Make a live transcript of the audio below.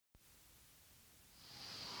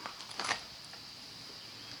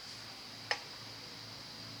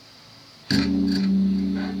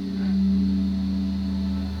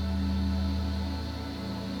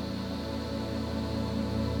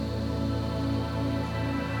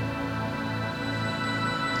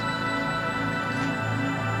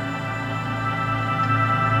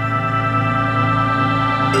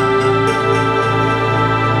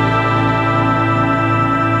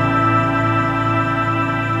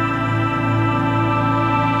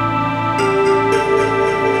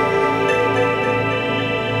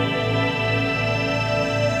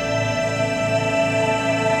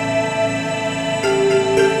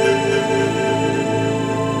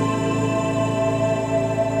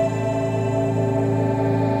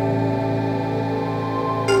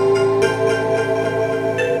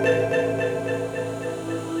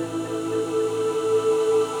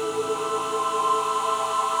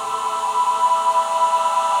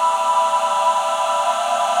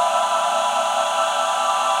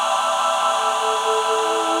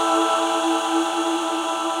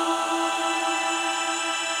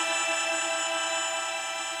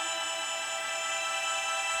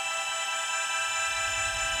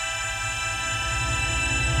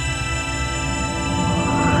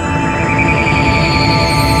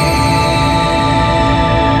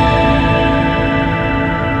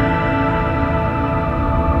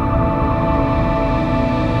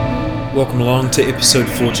Welcome along to episode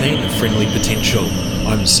 14 of Friendly Potential.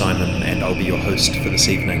 I'm Simon and I'll be your host for this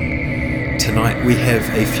evening. Tonight we have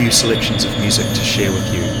a few selections of music to share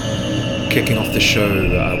with you. Kicking off the show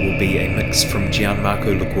will be a mix from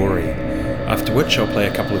Gianmarco Liguori, after which I'll play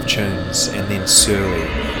a couple of tunes and then Surly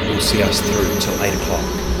will see us through till 8 o'clock.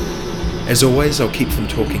 As always, I'll keep from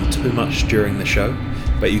talking too much during the show,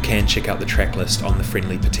 but you can check out the track list on the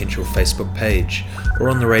Friendly Potential Facebook page or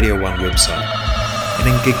on the Radio 1 website. And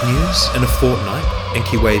in gig news, in a fortnight,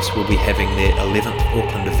 Inky Waves will be having their 11th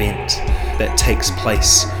Auckland event that takes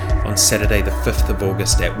place on Saturday the 5th of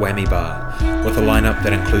August at Whammy Bar, with a lineup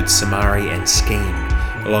that includes Samari and Scheme,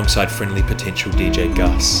 alongside Friendly Potential DJ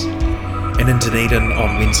Gus. And in Dunedin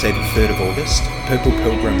on Wednesday the 3rd of August, Purple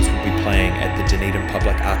Pilgrims will be playing at the Dunedin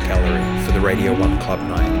Public Art Gallery for the Radio 1 Club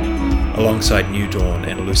Night, alongside New Dawn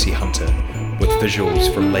and Lucy Hunter, with visuals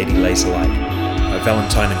from Lady Laserlight.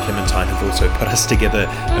 Valentine and Clementine have also put us together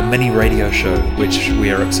a mini radio show which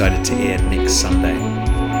we are excited to air next Sunday.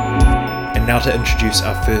 And now to introduce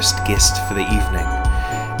our first guest for the evening.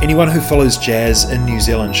 Anyone who follows jazz in New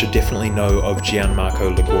Zealand should definitely know of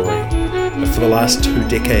Gianmarco Liguori. For the last 2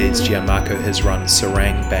 decades, Gianmarco has run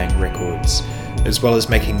Sarang Bang Records, as well as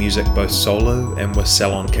making music both solo and with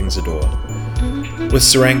Salon Kingsador. With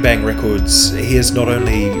Sarang Bang Records, he has not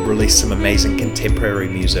only released some amazing contemporary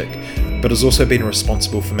music, but has also been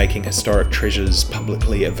responsible for making historic treasures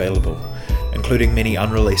publicly available, including many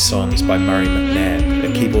unreleased songs by Murray McNabb,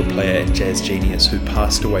 a keyboard player and jazz genius who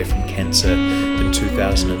passed away from cancer in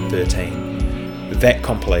 2013. That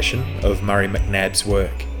compilation of Murray McNabb's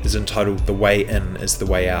work is entitled The Way In is the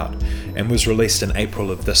Way Out and was released in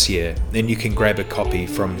April of this year, and you can grab a copy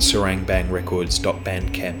from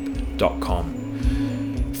sarangbangrecords.bandcamp.com.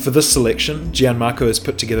 For this selection, Gianmarco has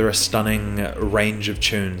put together a stunning range of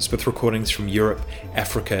tunes with recordings from Europe,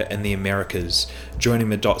 Africa and the Americas, joining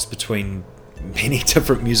the dots between many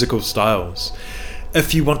different musical styles.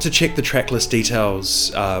 If you want to check the tracklist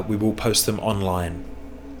details, we will post them online.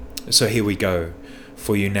 So here we go,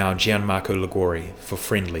 for you now, Gianmarco Liguori for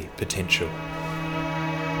Friendly Potential.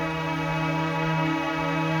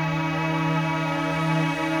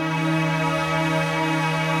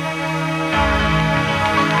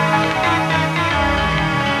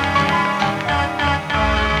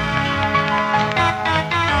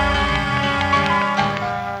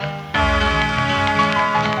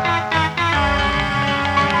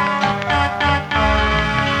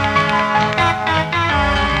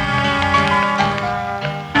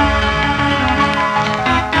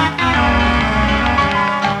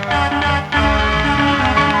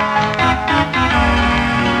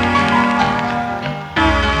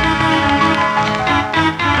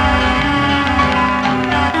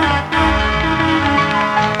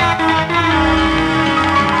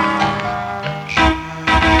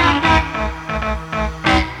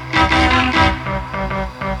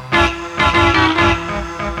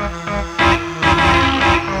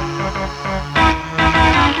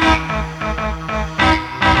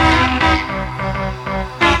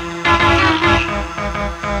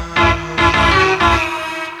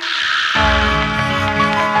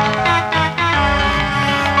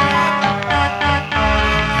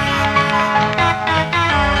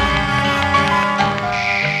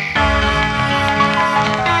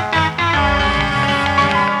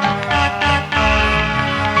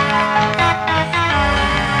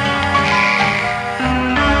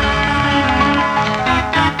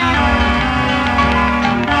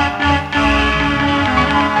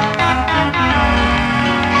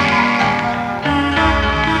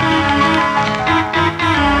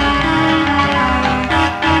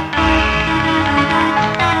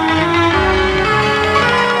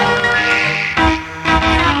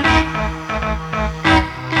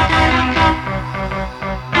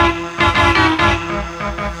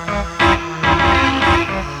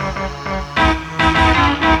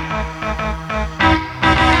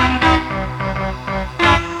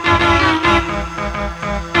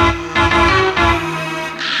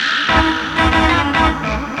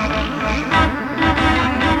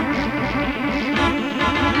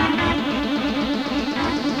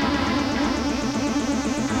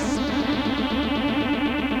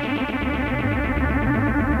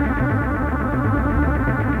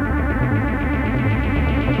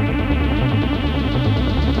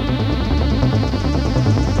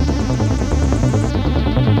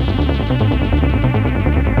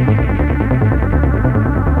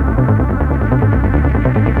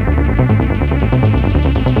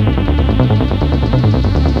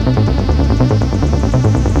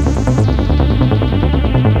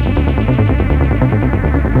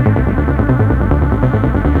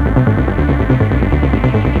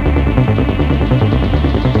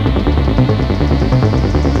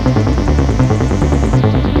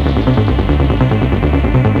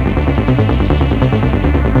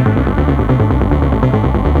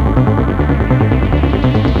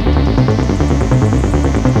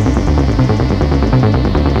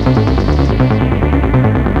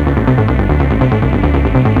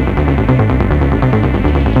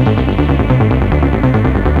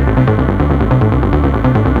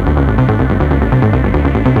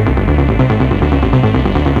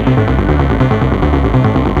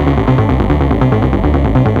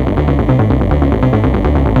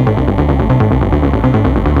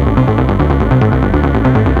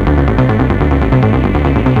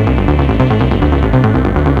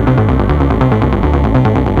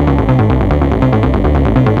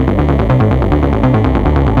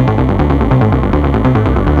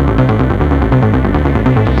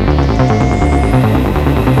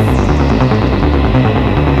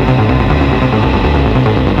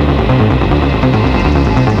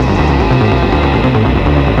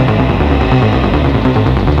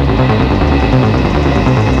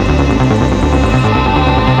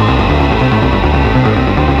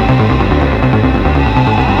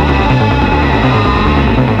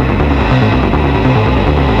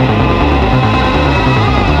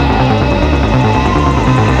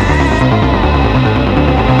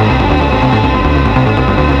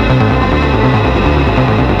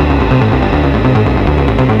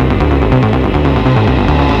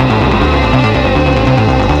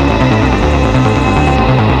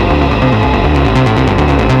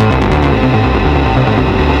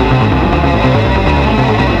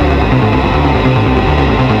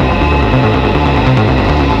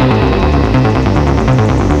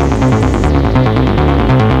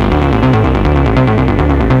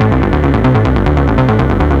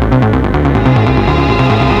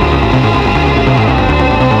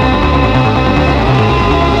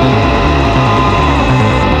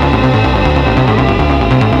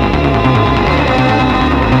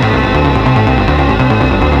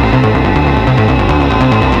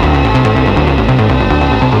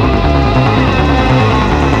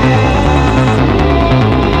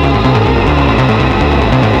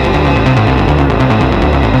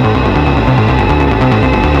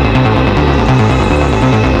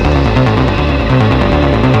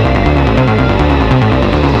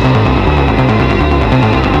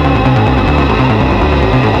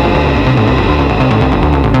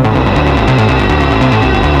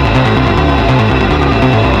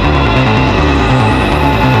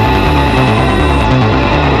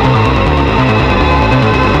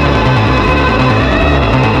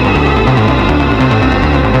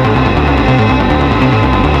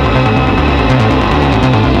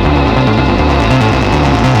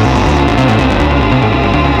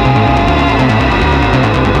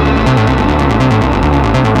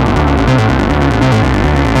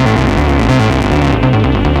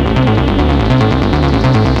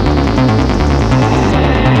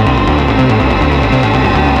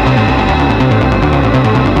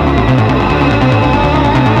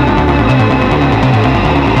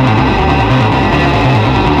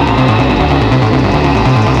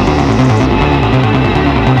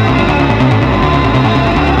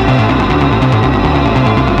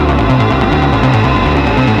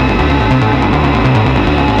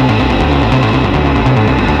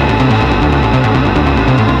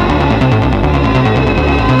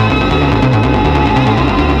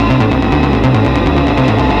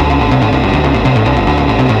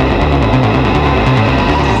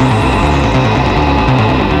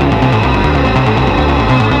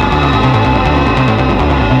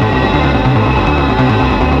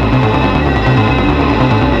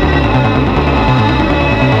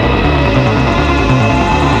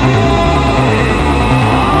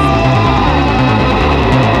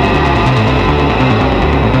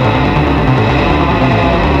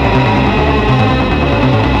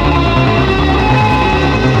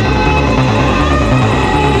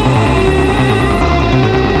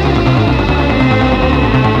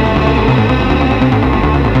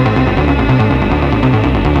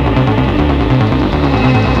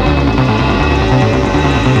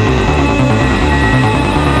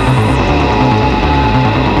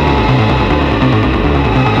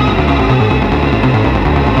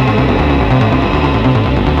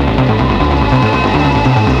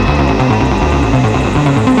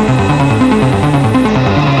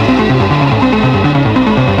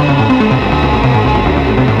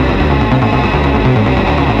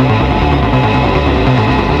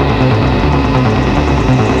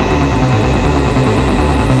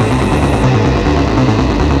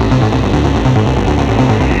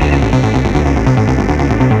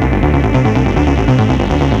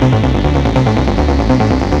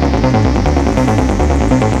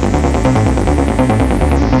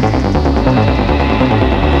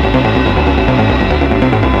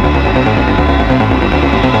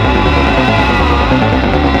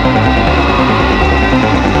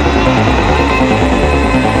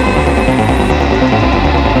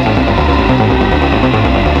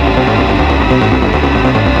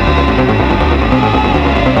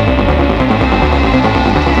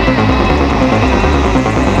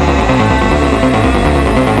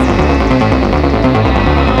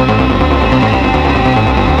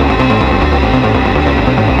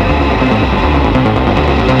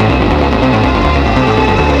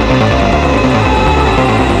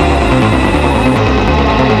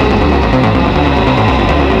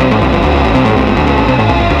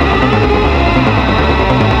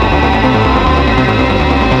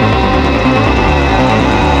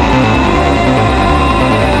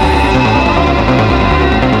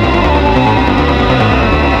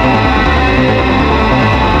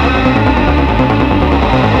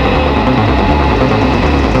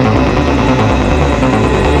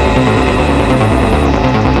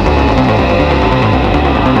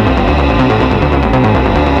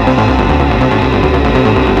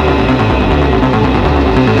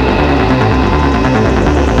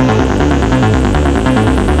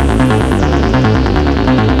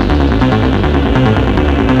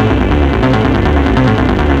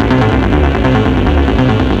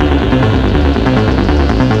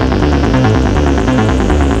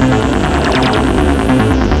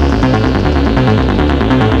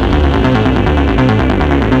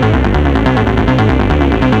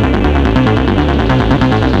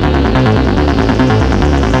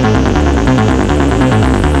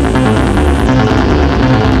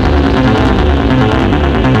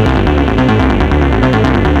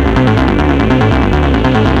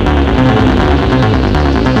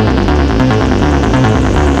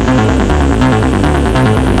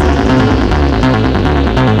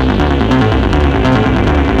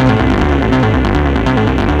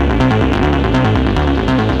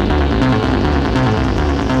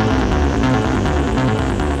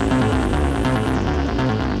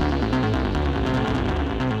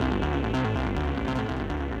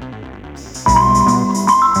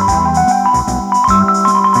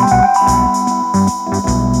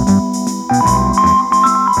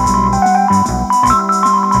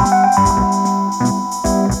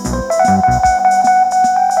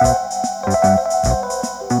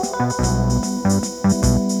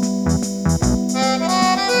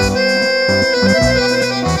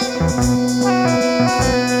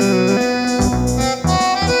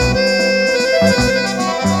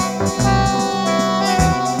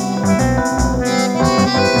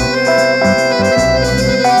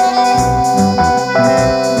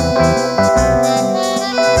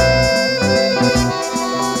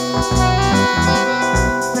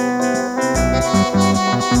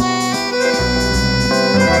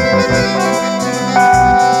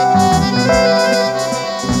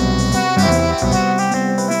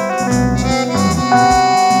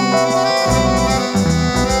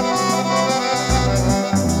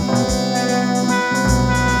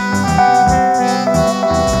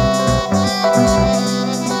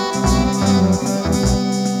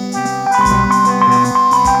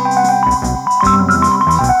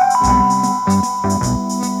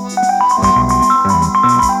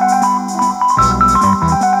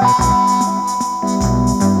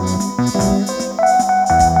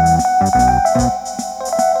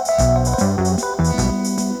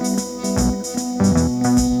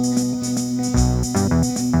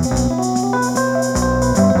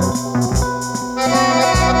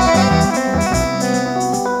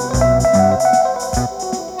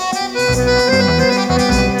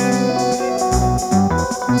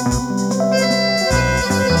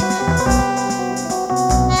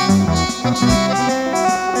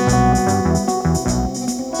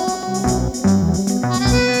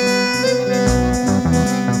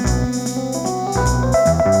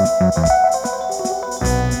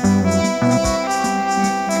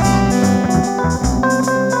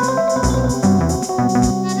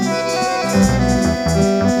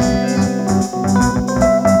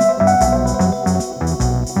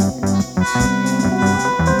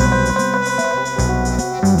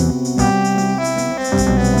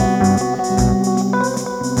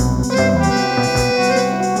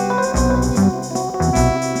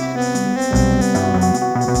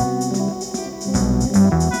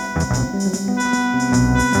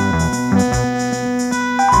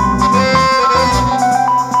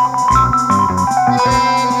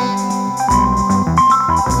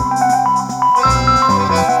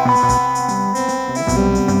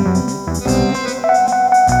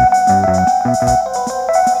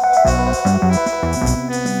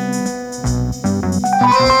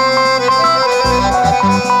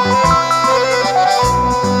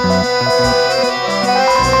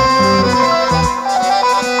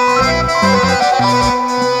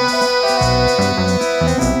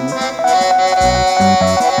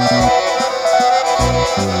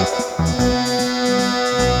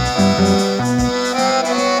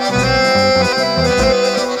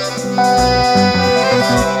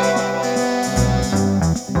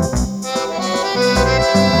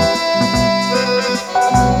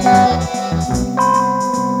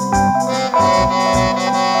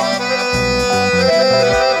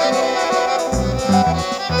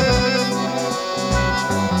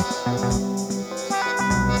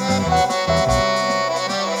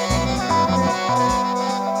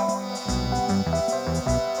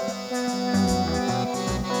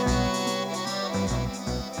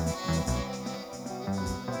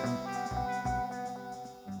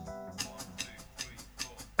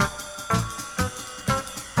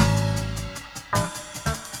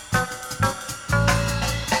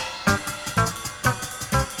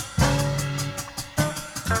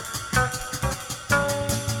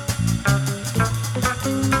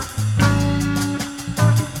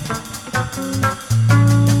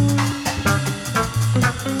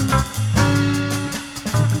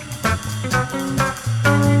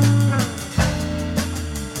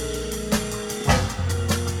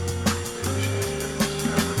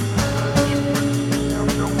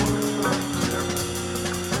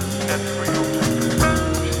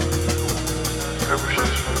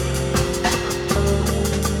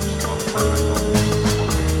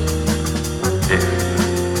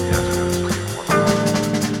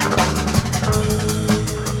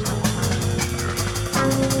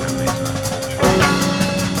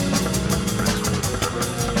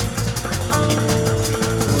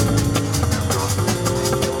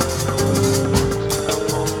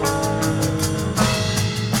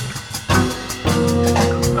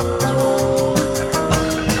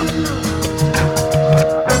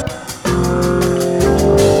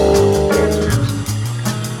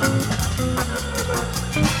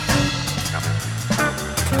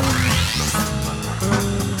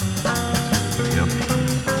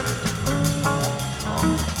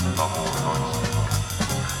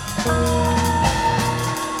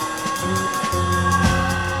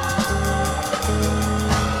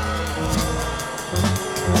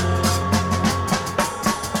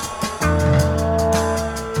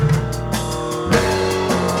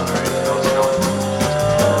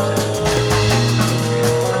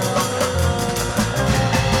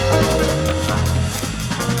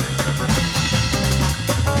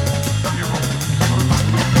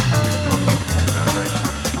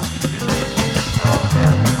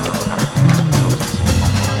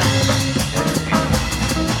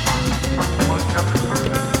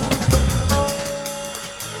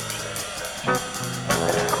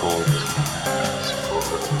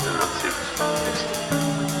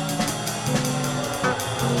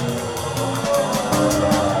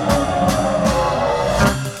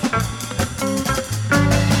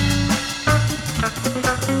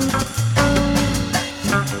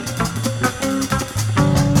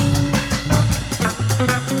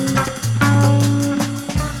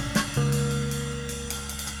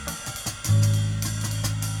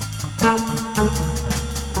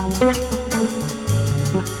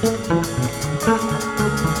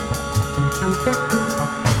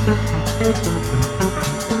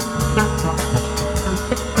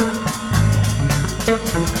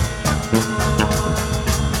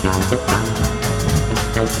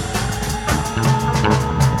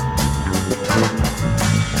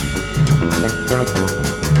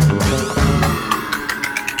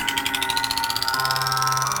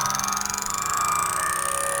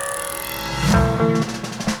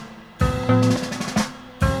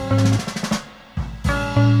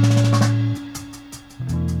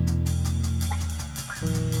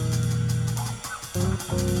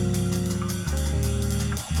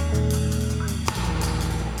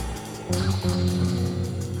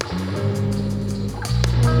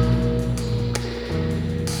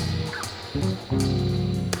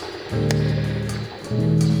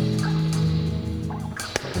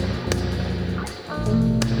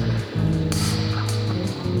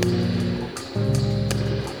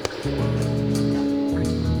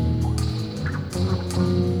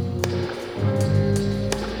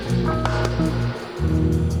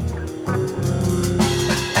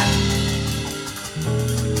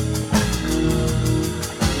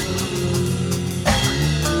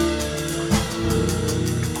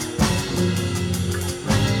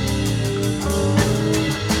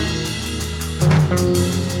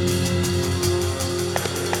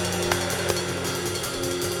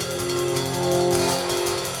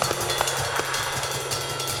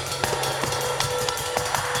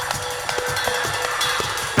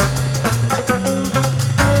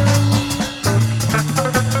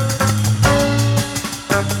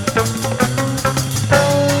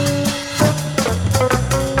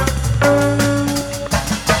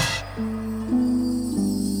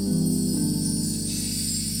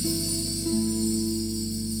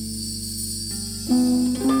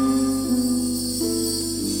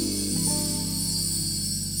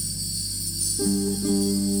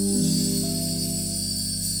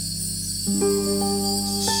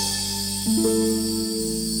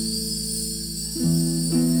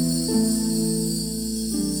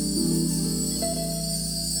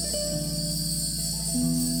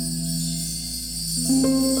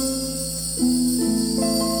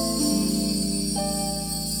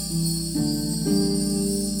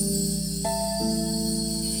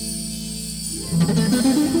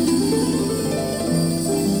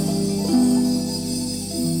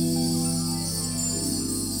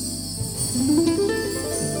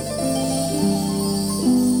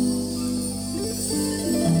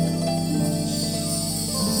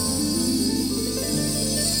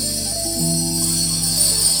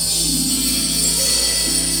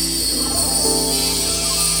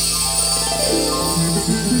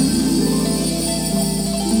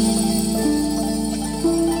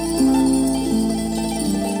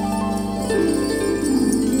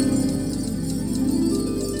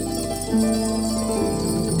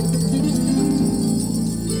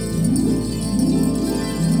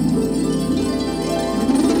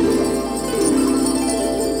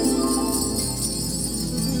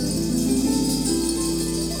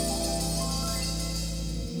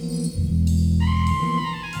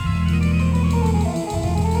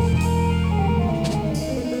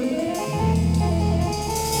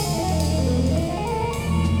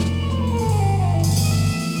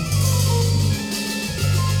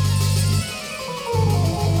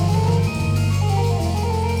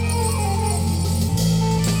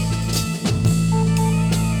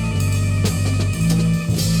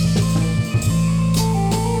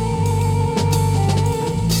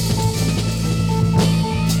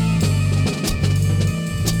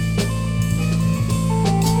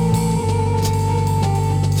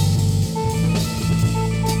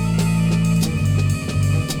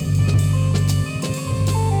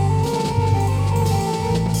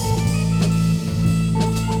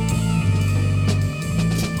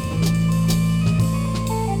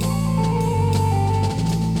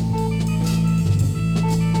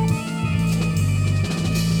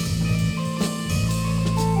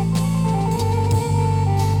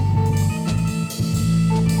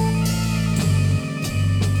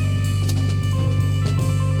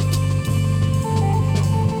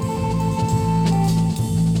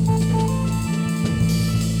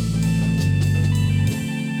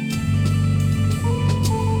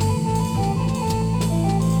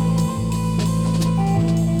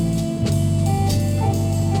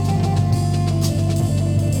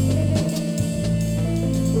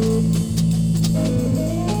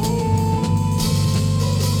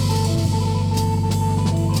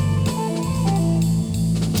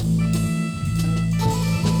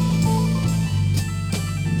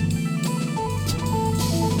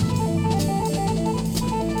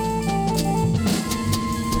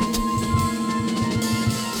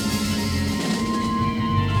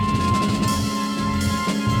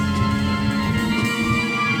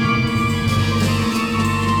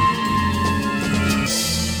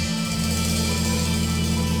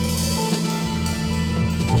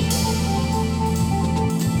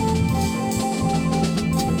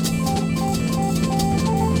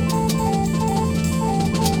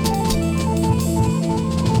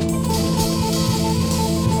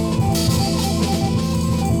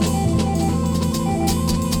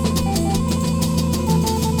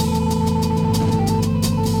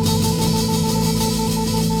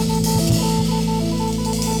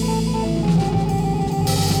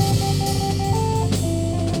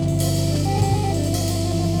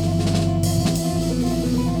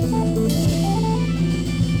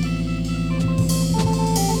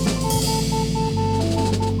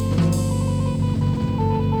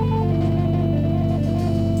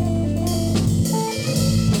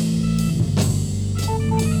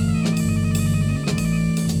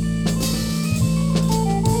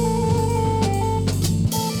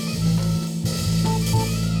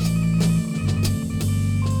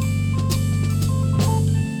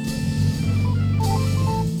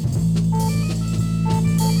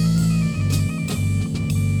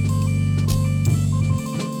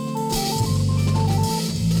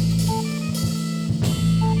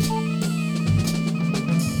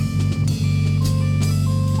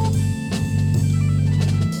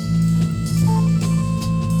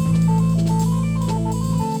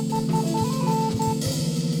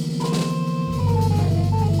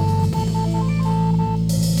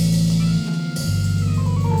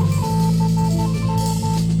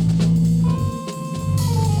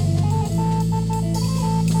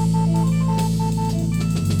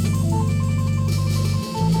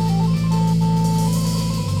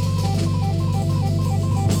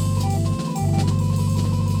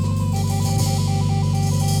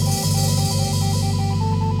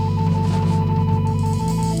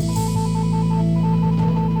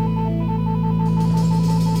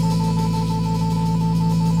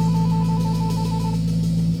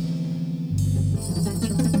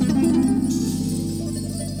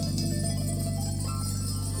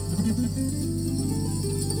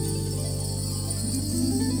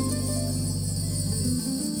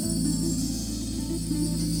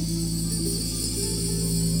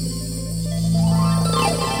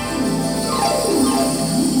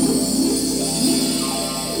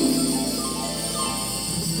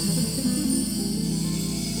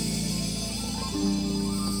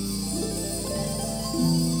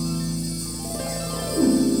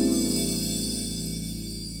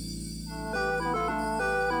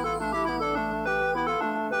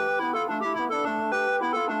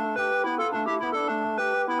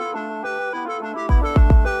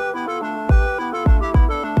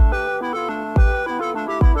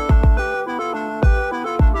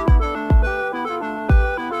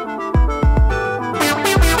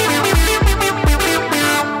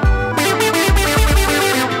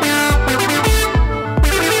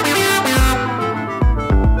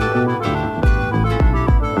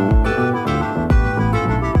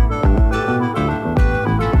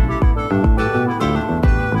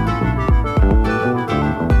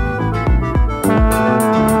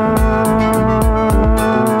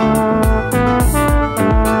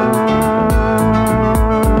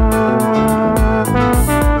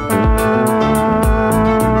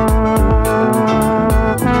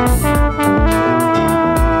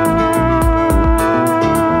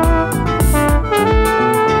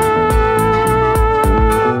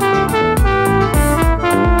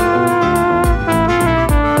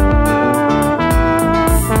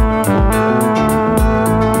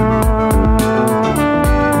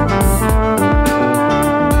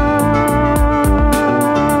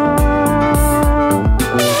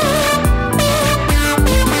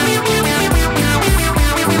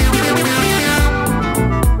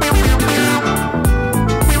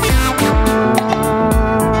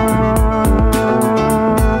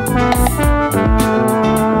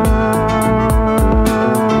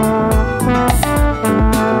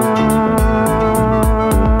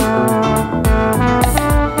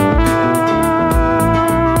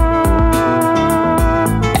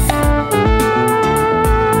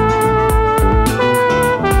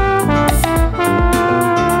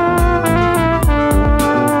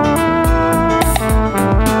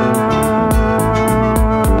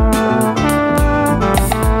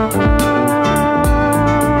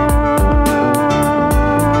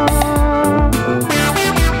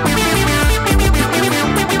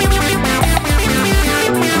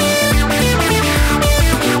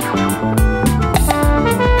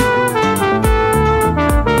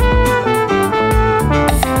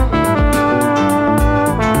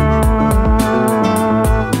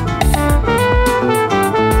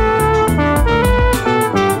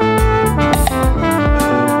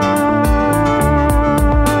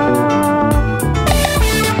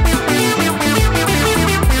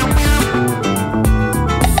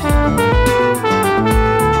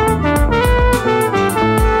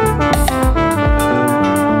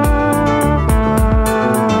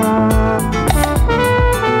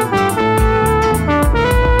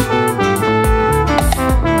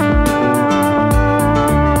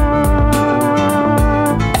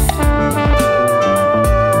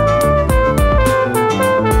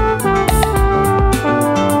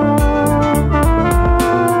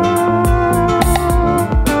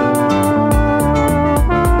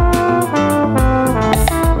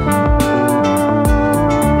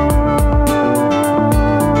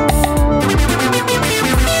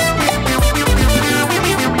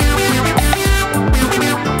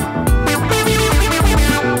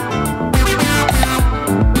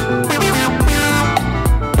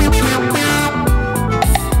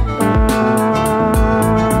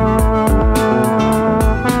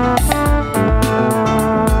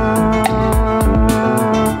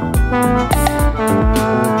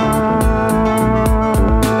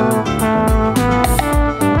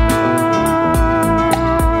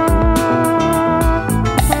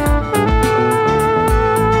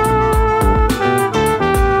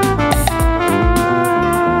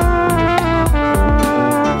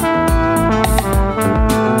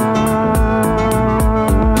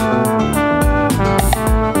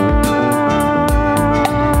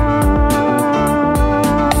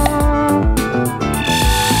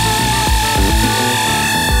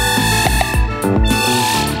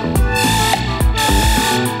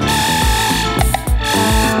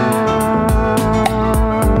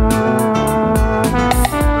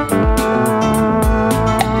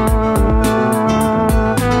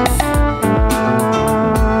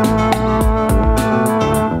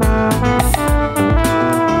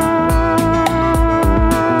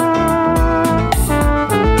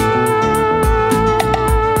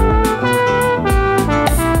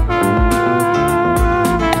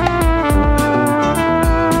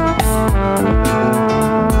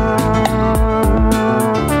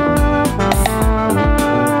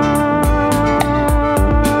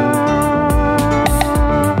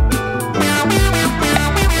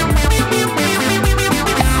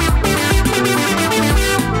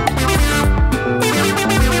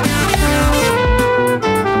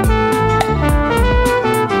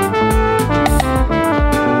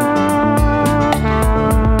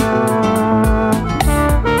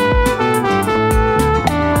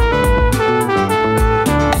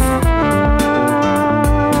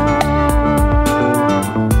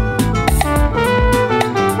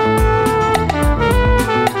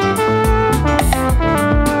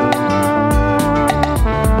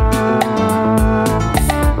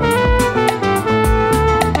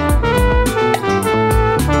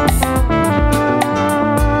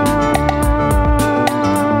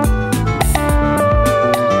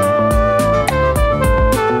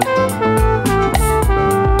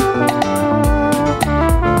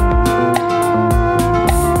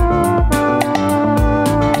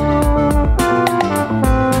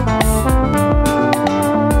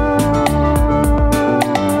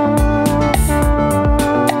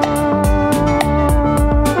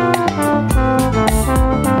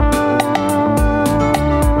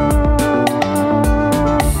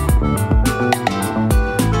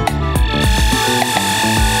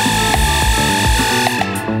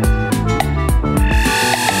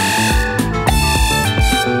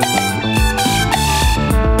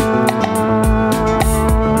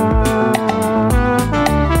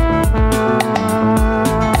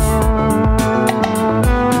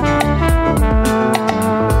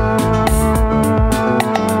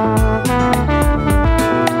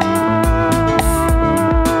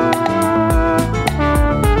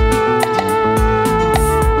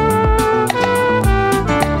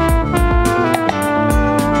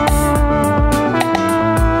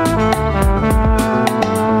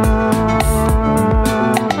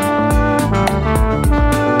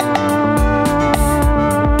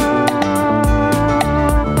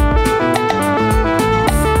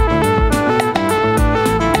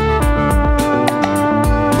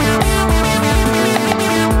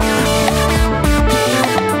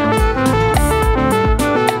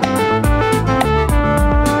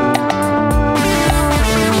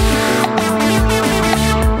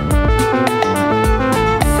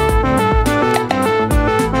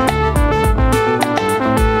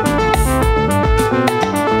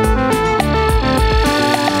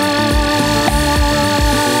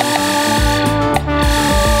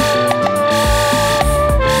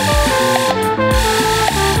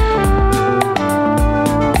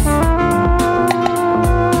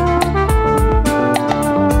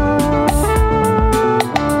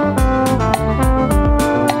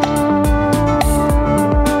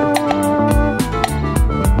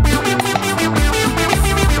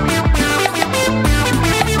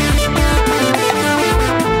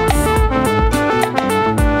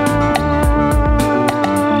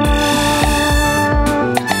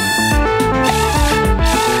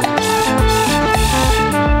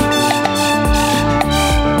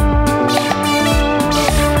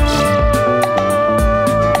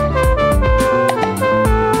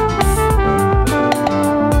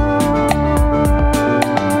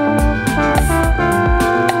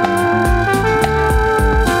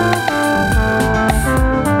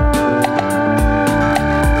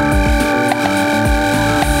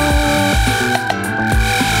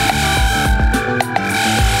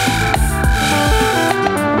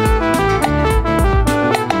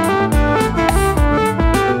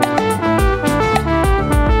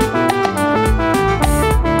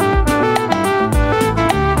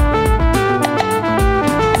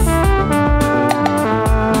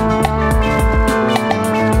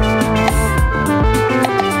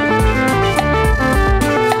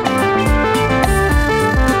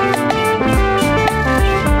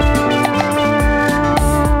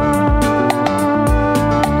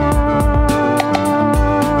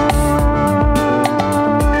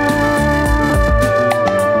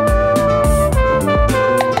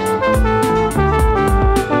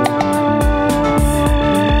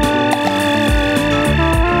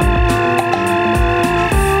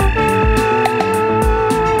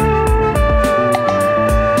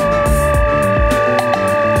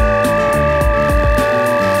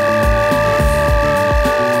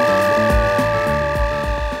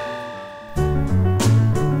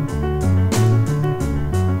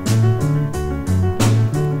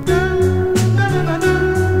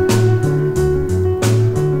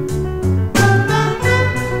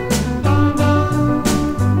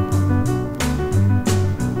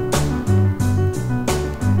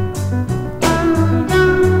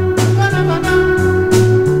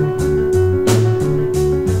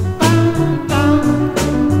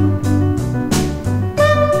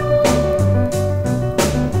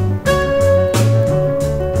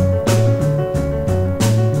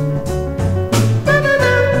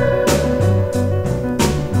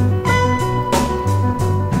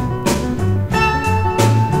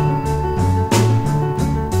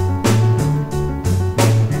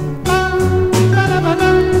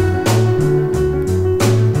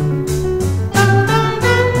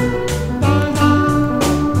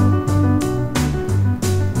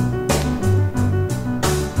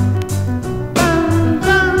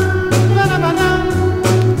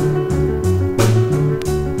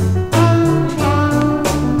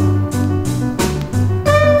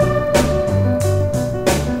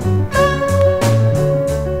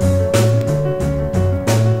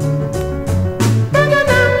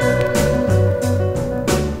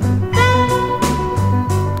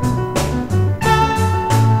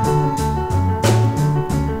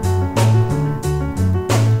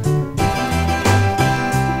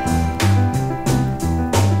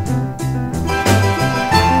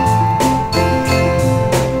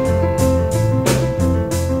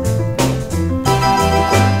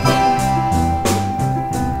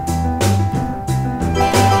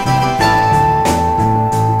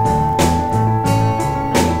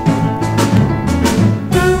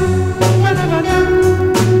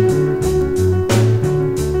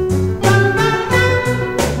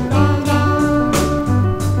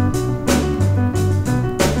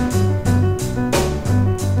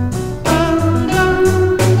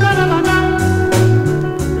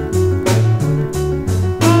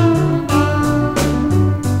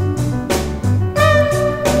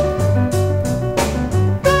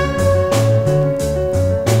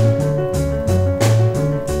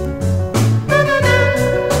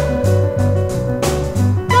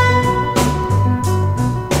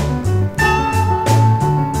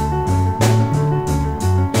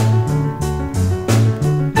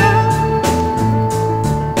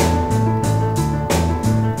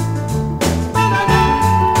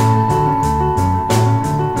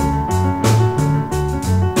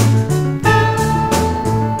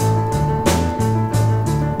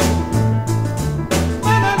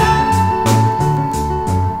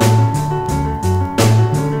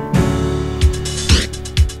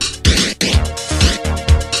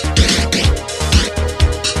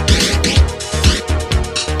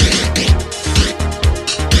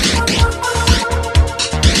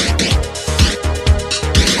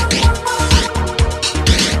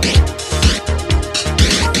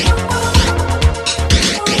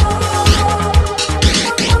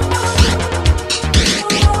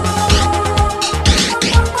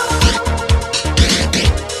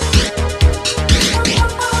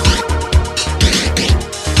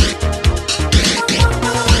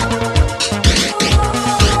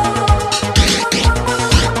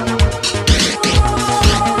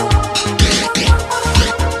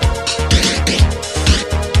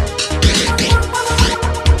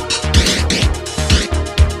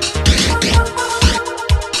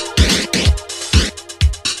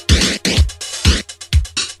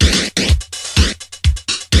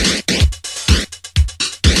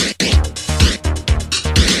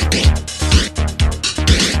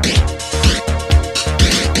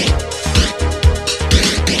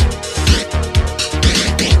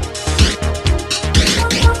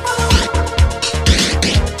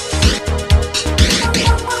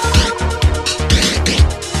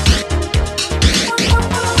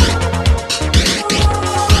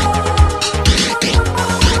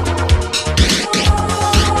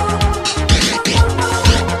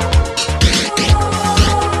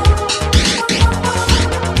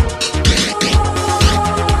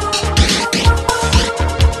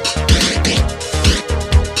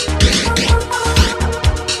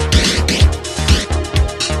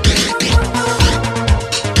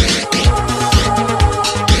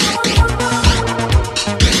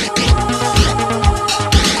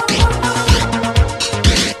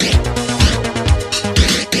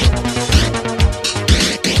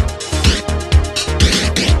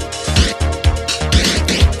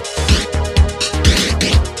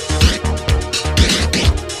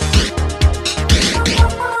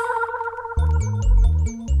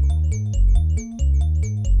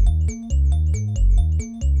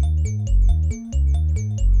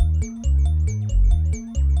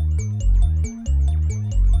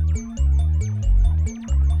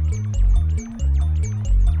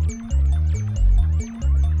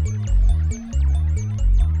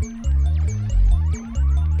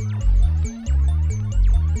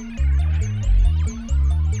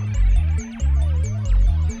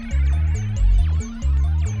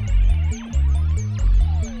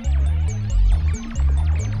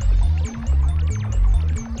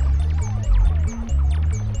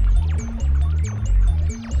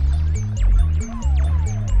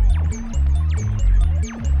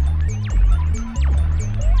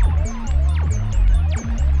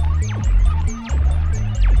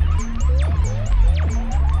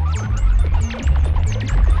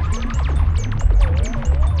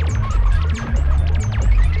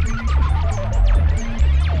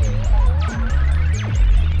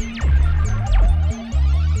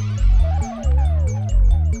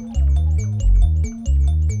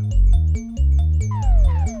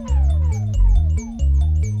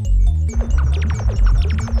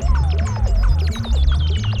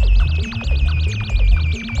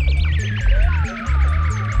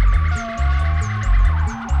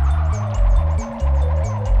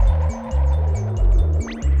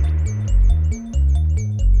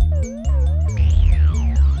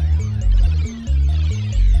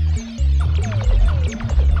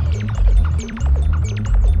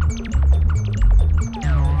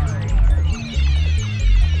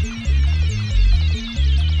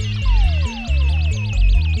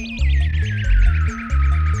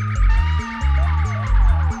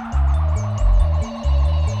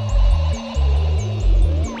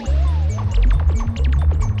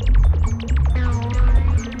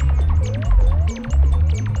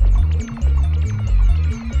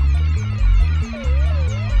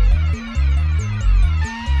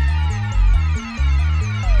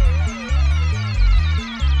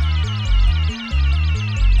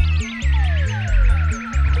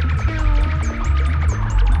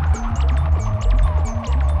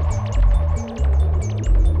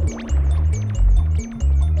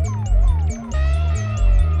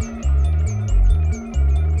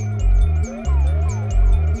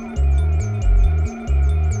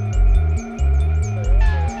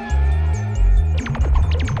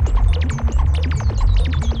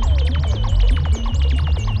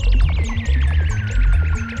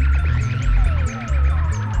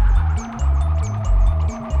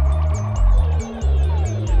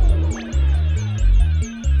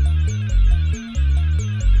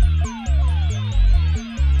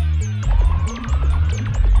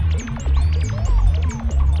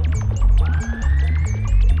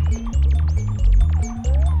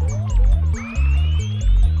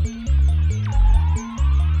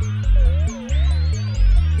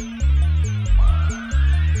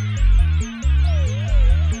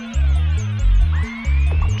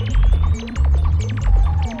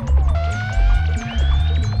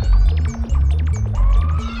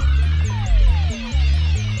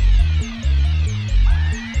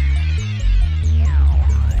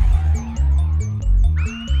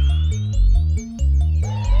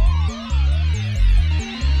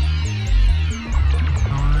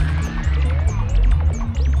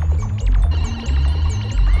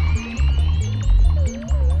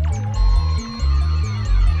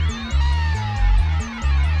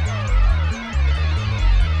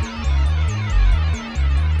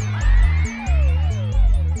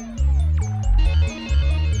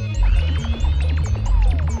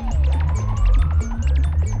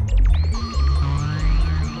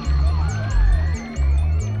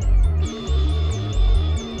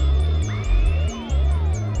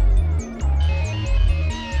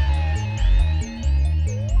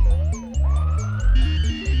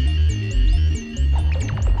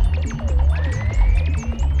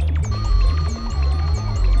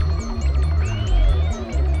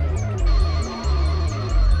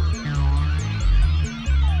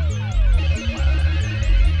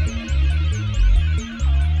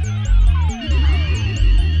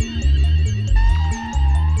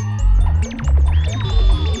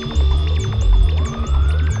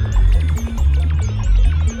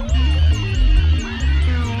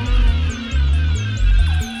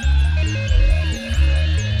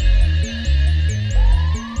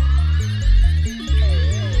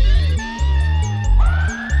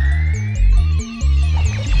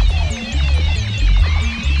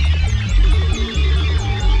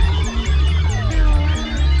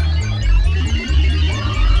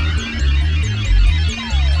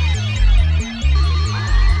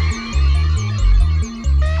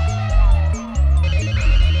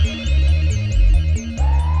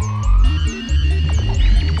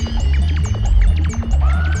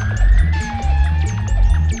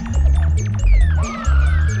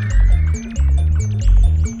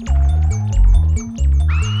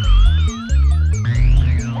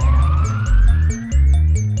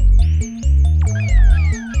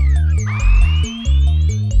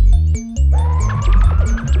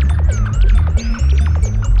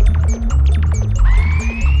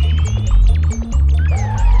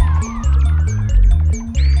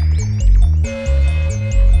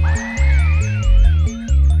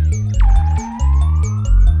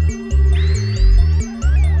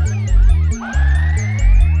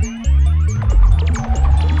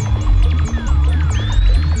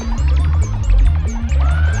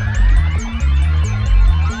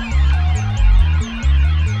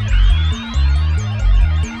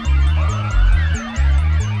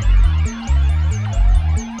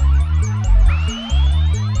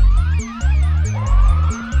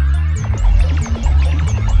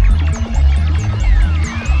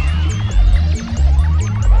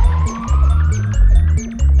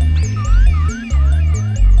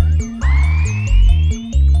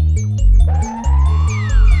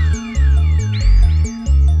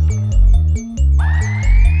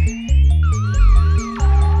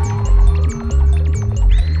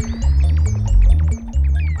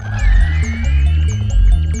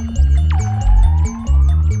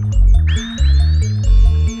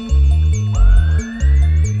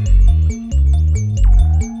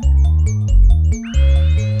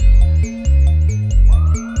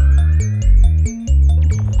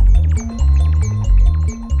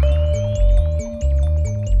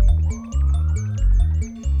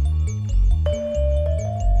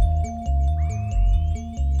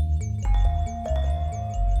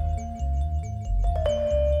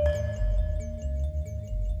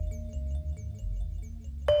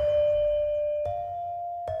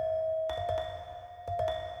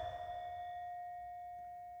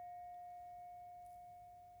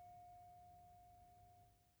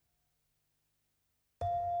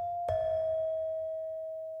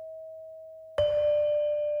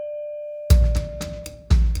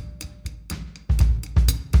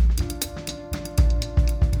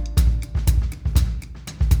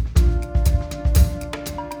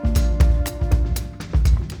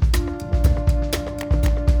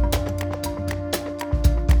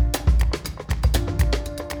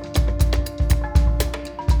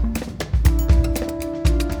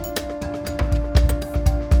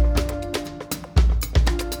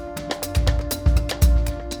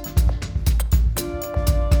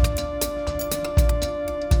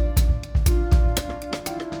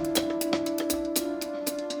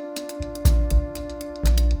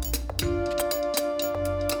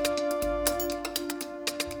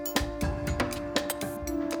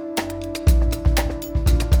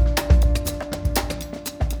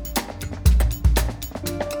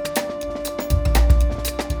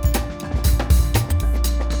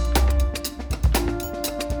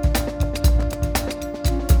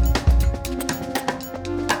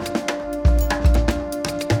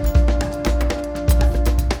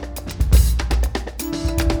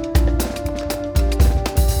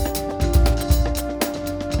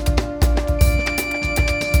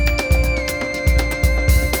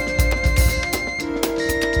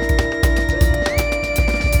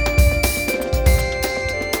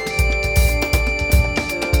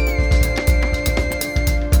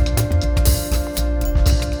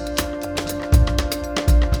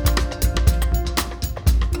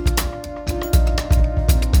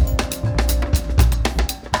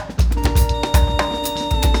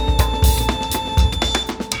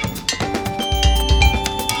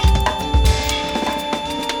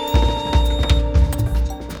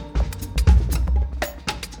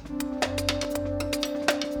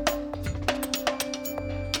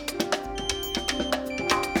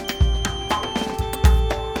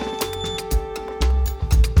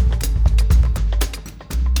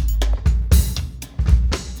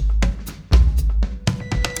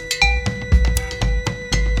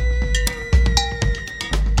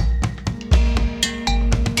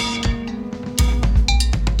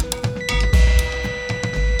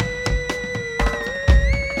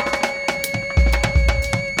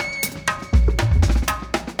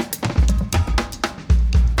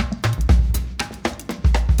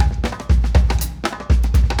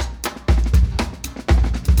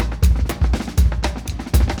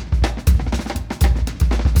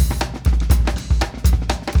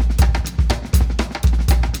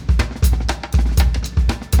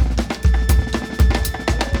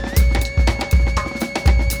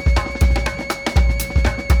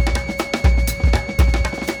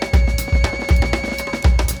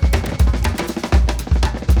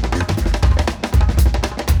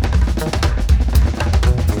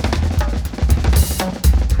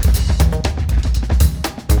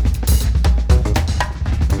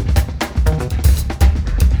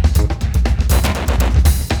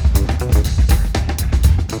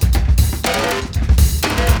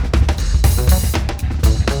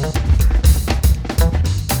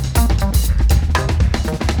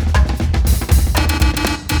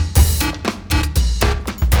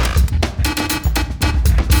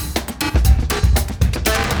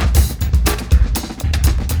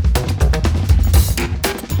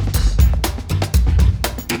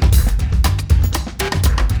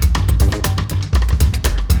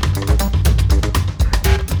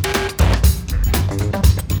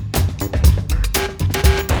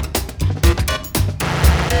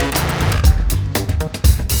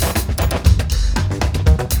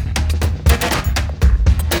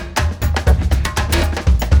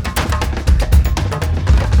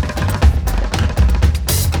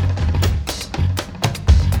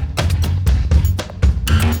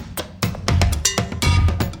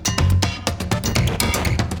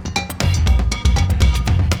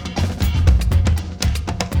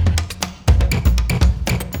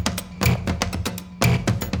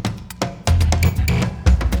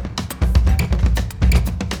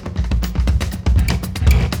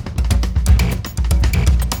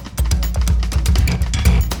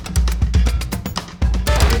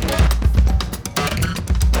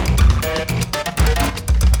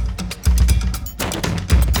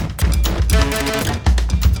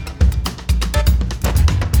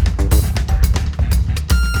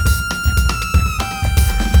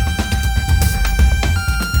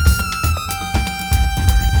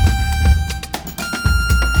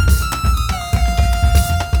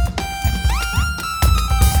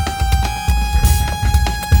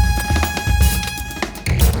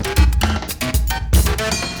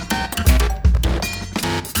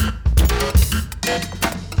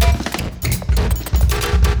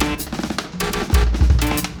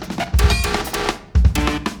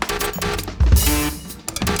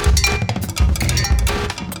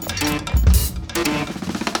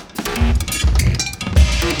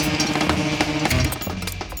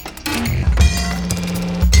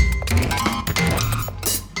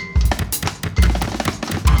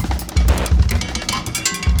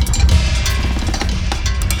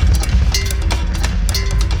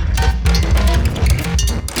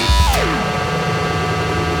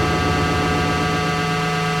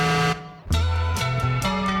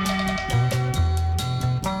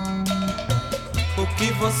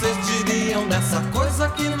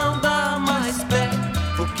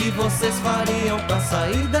 vocês fariam pra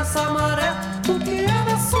sair dessa maré? O que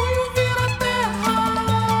era sonho vira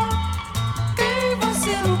terra. Quem vai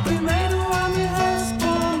ser o primeiro a me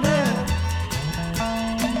responder?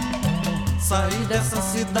 Sair dessa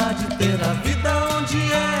cidade, ter a vida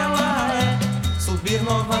onde ela é, subir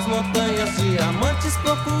novas montanhas, diamantes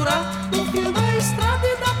procurar no fim da estrada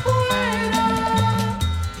e da poeira.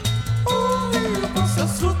 O rio com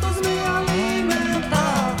seus frutos me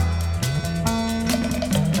alimentar.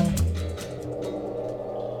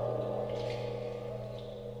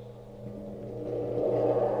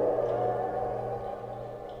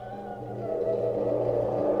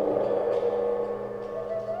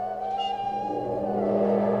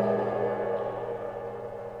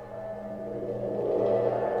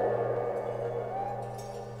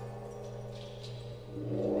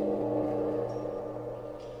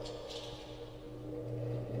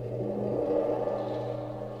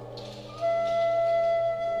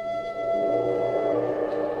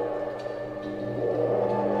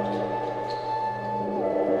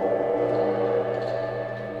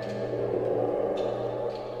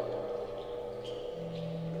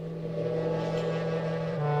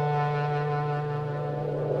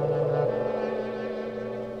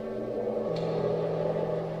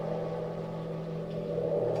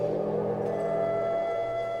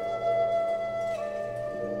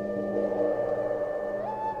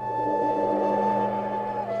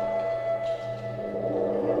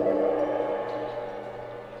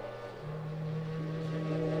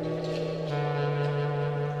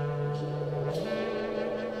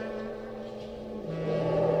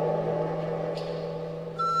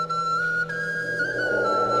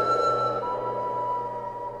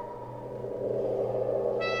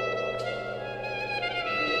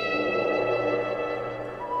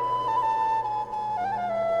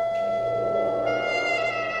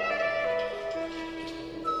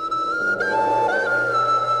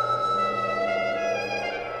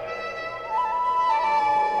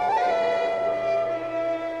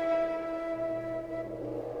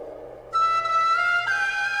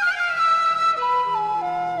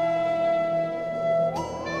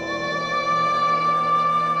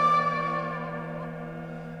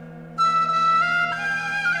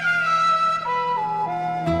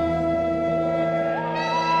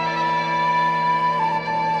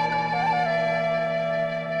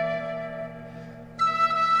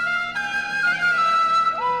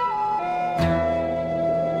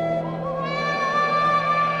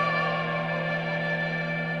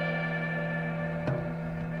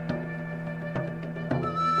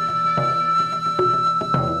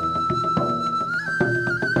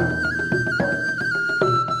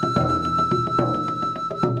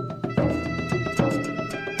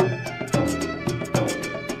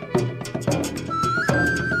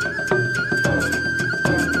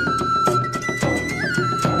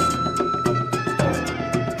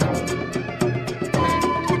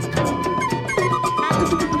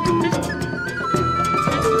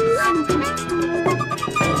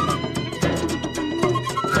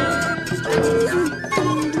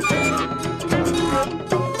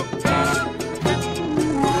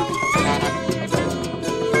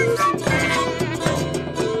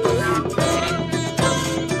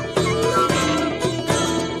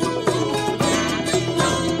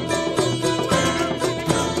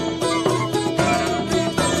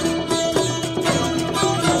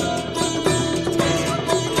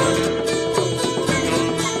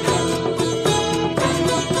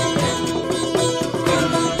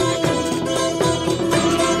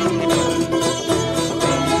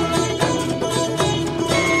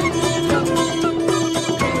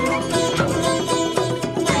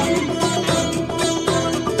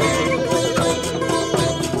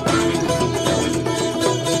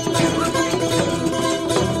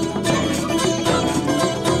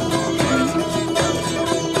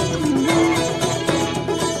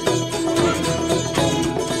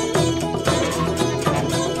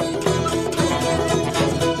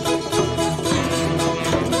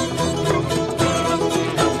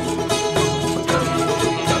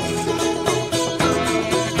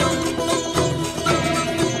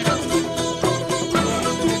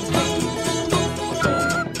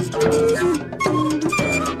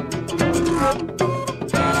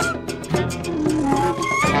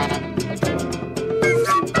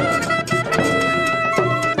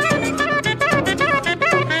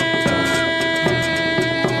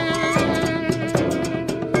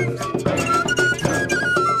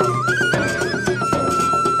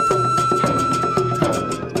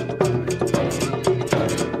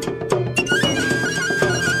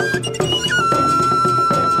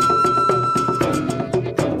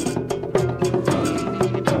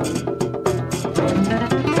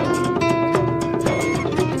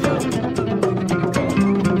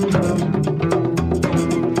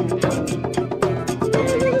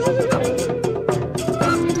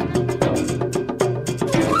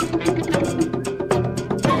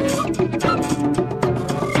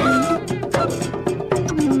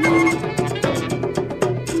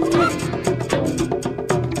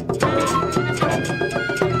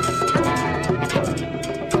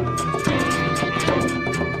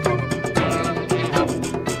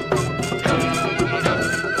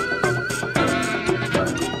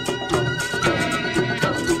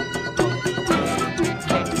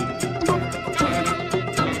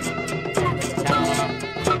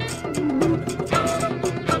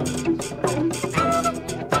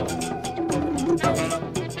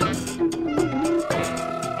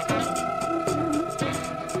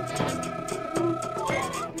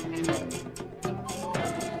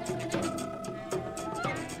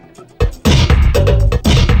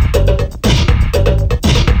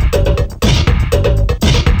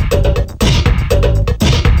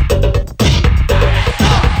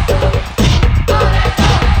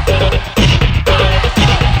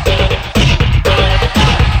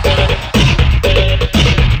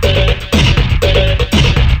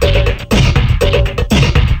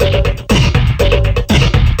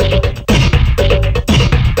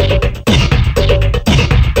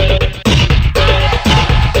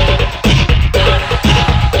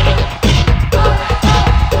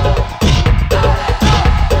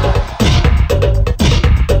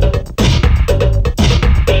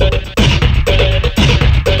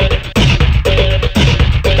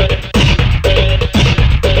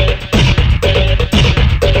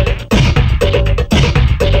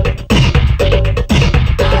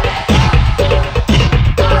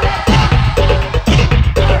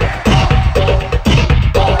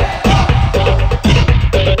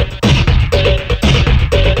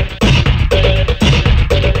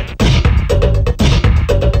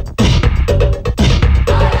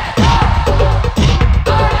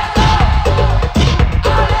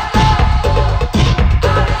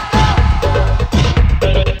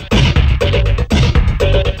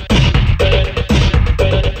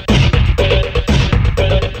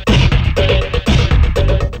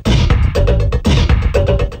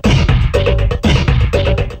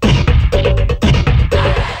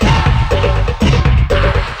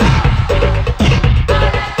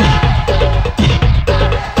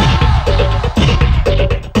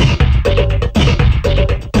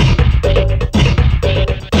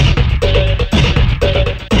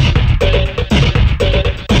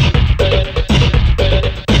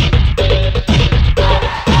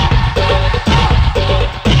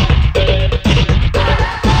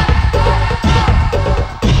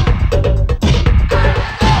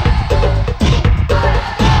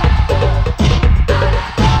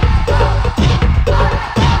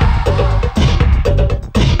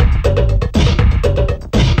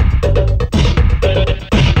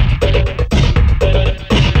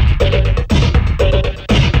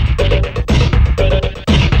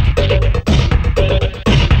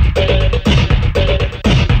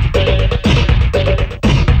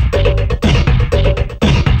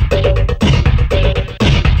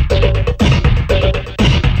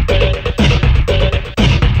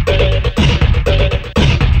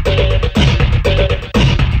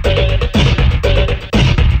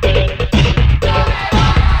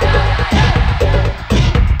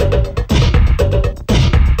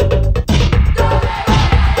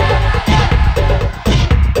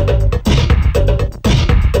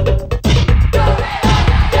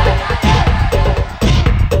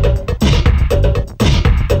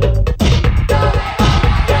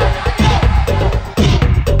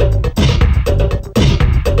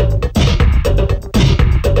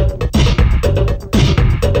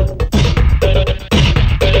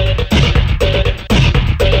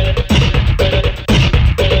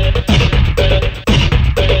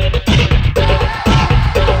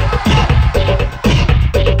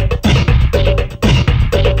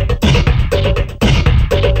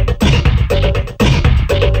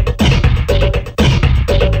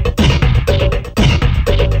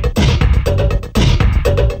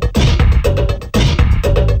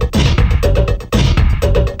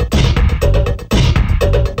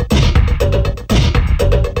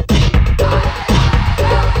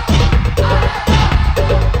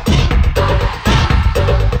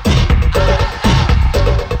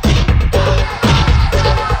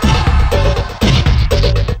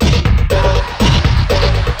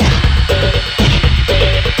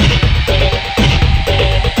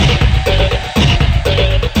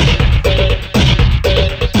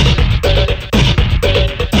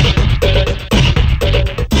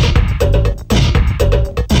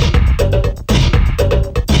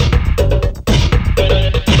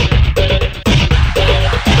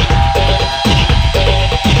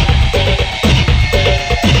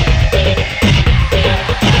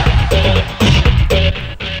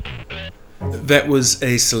 That was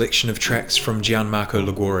a selection of tracks from Gianmarco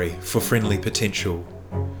Liguori for Friendly Potential.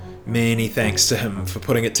 Many thanks to him for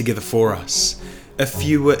putting it together for us. If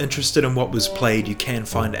you were interested in what was played, you can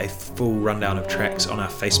find a full rundown of tracks on our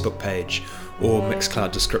Facebook page or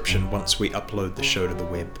Mixcloud description once we upload the show to the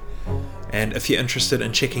web. And if you're interested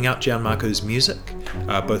in checking out Gianmarco's music,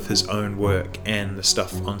 both his own work and the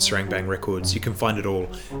stuff on Sarang Bang Records, you can find it all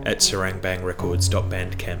at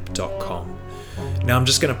sarangbangrecords.bandcamp.com. Now I'm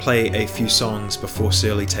just going to play a few songs before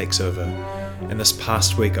Surly takes over. And this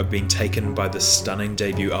past week I've been taken by the stunning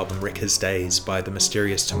debut album Wreck His Days by The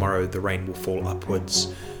Mysterious Tomorrow, The Rain Will Fall Upwards,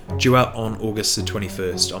 due out on August the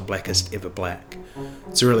 21st on Blackest Ever Black.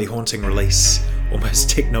 It's a really haunting release, almost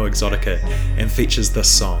techno-exotica, and features this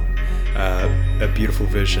song, a beautiful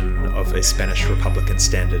version of a Spanish Republican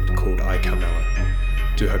standard called Ay Carmela.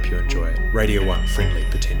 Do hope you enjoy it. Radio 1 Friendly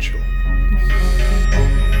Potential.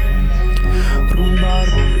 Rumbar.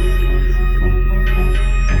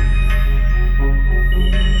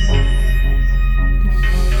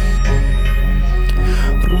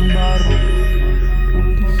 Rumbar. Rumbar.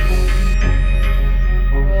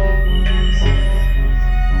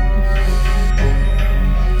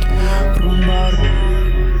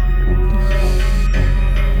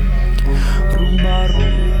 Rumbar.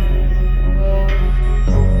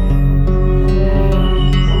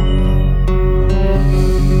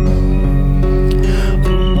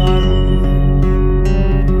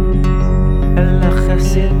 El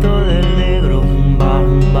ejército del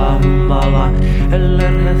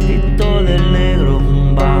negro,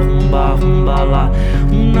 humba, humba, humbala.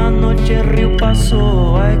 Una noche el río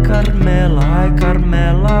pasó, ay Carmela, ay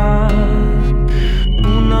Carmela.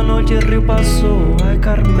 Una noche el río pasó, ay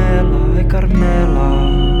Carmela, ay Carmela.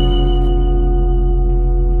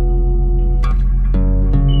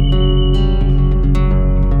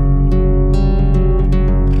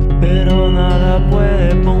 Pero nada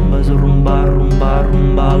puede bombas, rumba, rumba,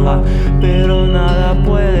 rumbala. Pero nada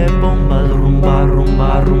puede bombas, rumba,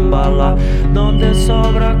 rumba, rumbala. Donde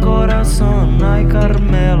sobra corazón, ay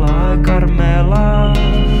Carmela, ay Carmela.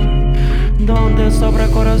 Donde sobra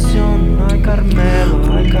corazón, ay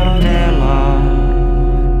Carmela, ay Carmela.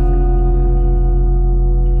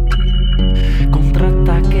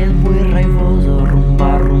 Contraataque muy raivoso,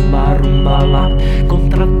 rumba, rumba, rumbala.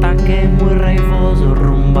 Contraataque muy raivoso,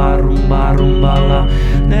 rumba, rumba, rumbala.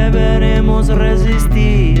 Deberemos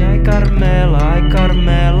resistir, ay Carmela, ay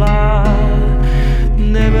Carmela.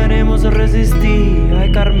 Deberemos resistir,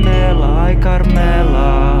 ay Carmela, ay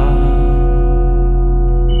Carmela.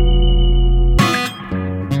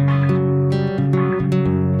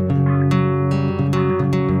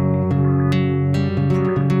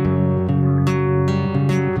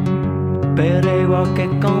 Pero igual que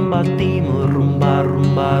combatimos, rumba,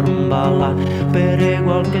 rumba, rumbala. Pero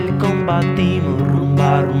igual que combatimos,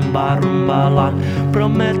 rumba, rumba, rumbala.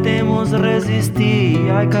 Prometemos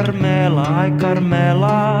resistir, ay Carmela, ay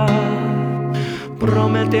Carmela.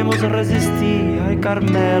 Prometemos resistir, ay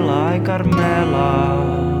Carmela, ay Carmela.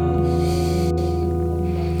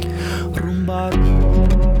 Rumba.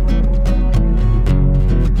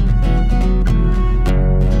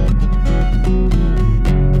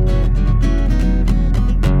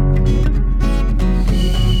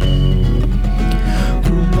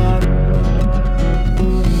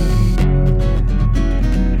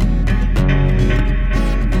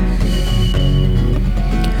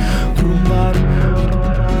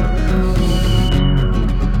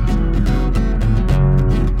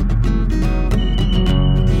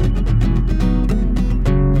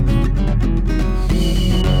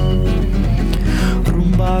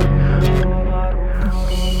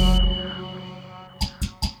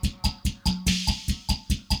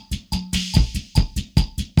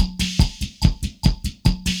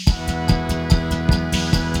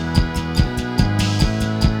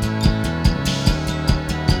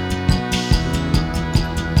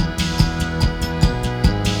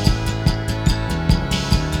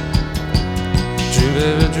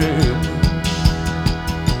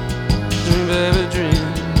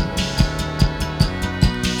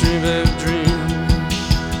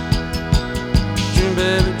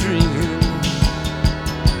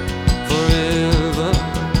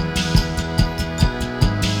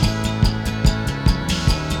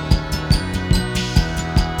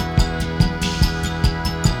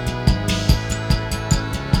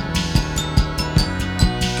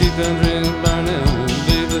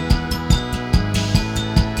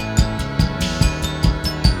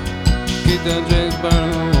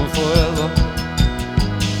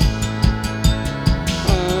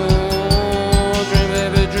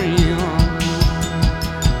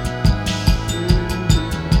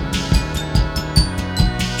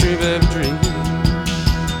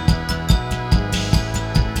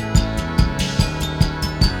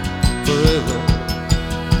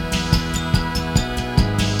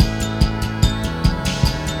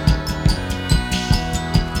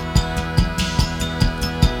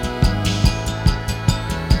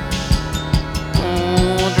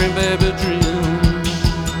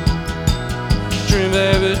 Dream,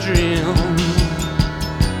 baby, dream.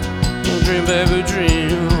 Dream, baby,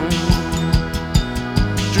 dream.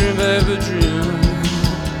 Dream, baby, dream.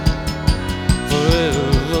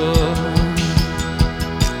 Forever.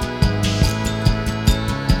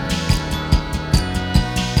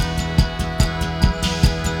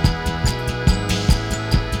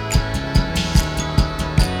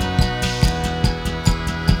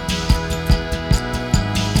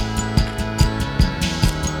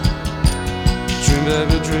 Dream,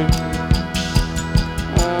 baby, dream.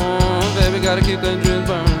 Oh, baby, gotta keep them dreams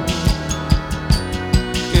burning.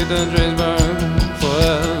 Keep them dreams burning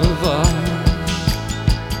forever.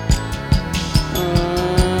 Oh,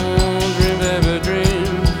 dream, baby, dream.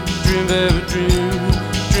 Dream, baby, dream.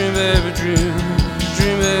 Dream, baby, dream.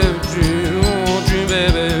 Dream, baby, dream. Oh, dream,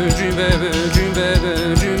 baby, dream, baby, dream, baby,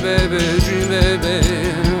 dream, baby, dream, baby.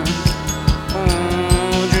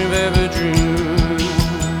 Oh, dream, baby, dream.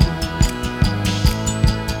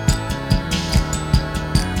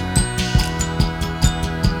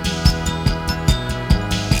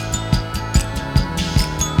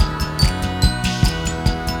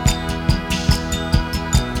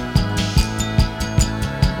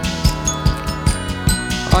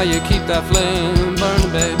 Oh, you keep that flame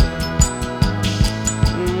burning, baby.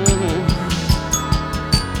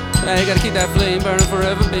 Yeah, you gotta keep that flame burning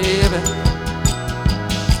forever, baby.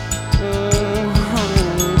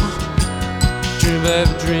 Dream,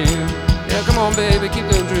 baby, dream. Yeah, come on, baby, keep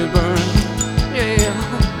them dreams burning. Yeah,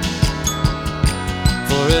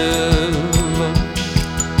 forever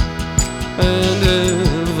and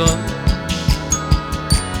ever.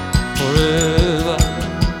 Forever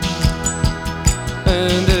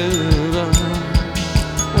and ever.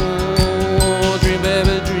 Oh, dream,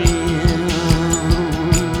 baby, dream.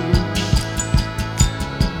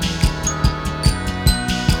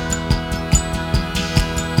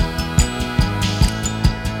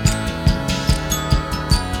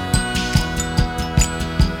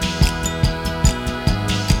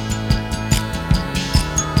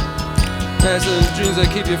 That's the dreams that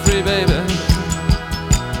keep you free, baby.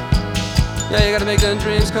 Yeah, you gotta make them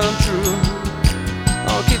dreams come true.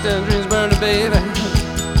 Oh, keep them dreams burning, baby.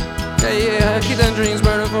 Yeah, keep them dreams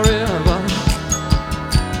burning forever.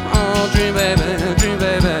 Oh, dream, baby, dream,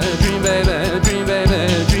 baby, dream, baby, dream,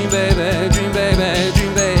 baby, dream, baby, dream, baby,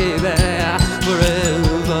 dream, baby,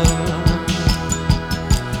 forever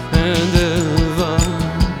and ever.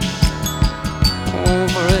 Oh,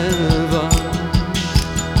 forever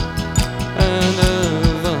and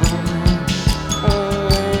ever.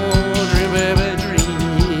 Oh, dream, baby, dream.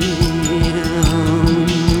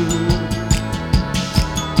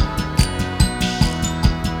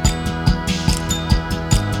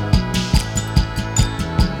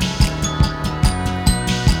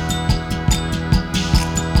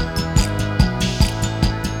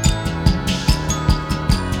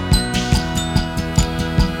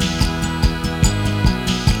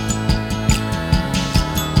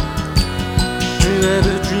 Dream,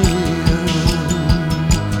 baby, dream.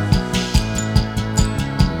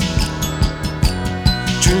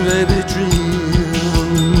 Dream, baby, dream.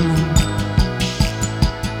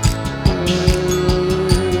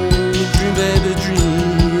 Dream, baby, dream.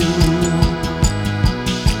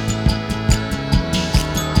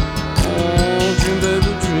 Oh, dream,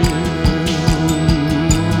 baby, dream.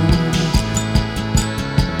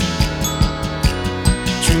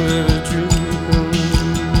 Dream, baby, dream.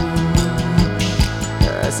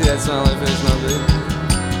 I see that smile on your face now, baby.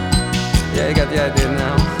 Yeah, you got the idea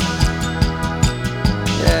now.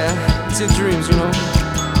 Yeah, it's your dreams, you know.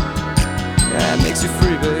 Yeah, it makes you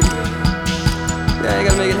free, baby. Yeah, you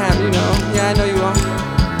gotta make it happen, you know. Yeah, I know you are.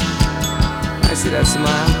 I see that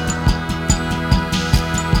smile.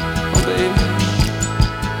 Oh, baby.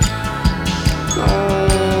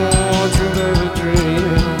 Oh, dream, baby, dream.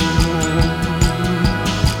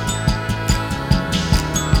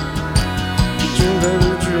 Dream, baby,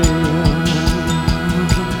 dream.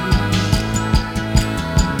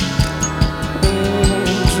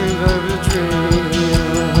 Dream, baby, dream.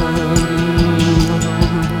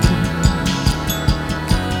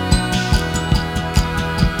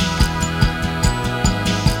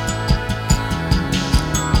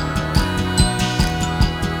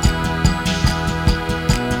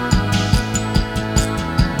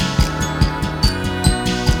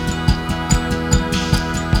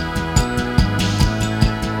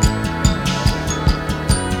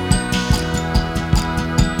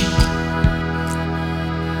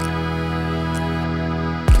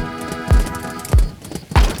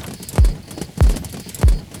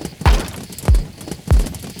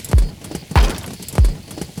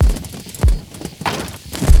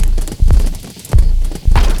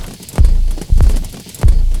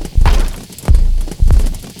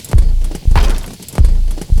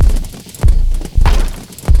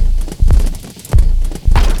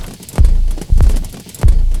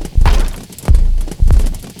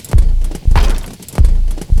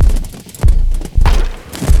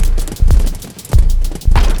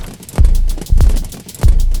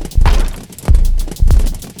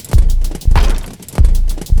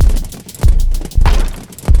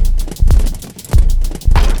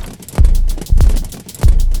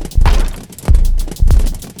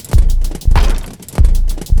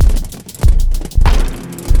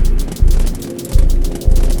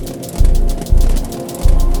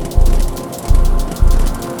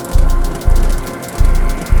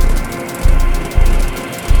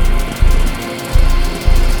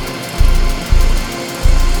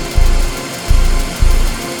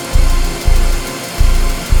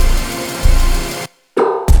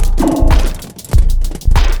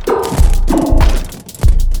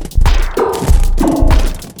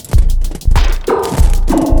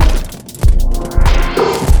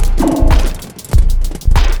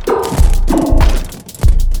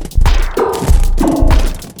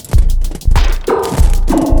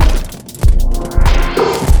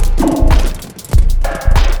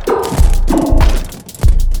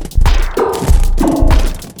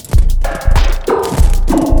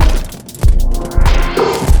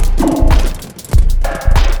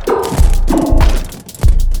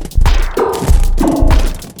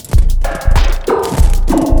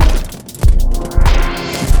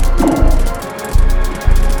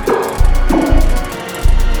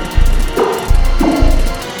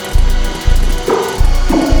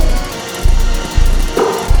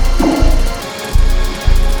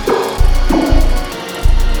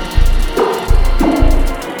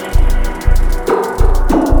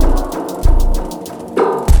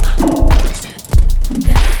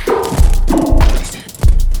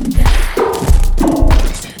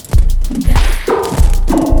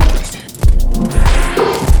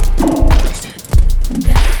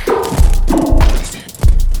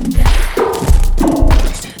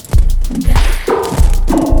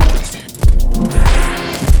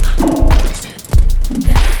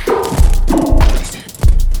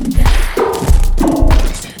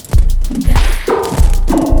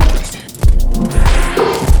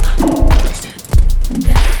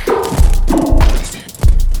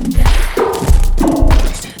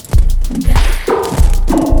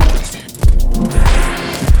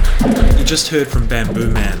 just heard from Bamboo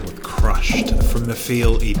Man with Crushed from the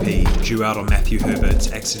Feel EP, due out on Matthew Herbert's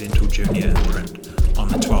Accidental Junior imprint on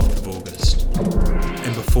the 12th of August.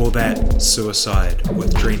 And before that, Suicide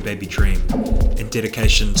with Dream Baby Dream, in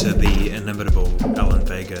dedication to the inimitable Alan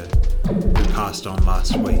Vega, who passed on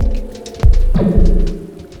last week.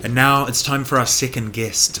 And now it's time for our second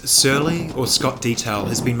guest. Surly, or Scott Detail,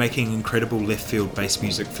 has been making incredible left field bass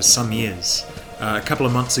music for some years. A couple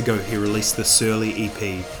of months ago he released the Surly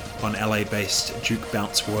EP on LA-based Duke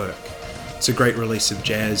Bounce Work. It's a great release of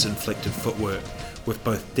jazz-inflected footwork with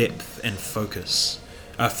both depth and focus.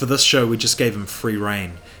 For this show we just gave him free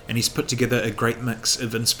rein, and he's put together a great mix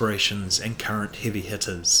of inspirations and current heavy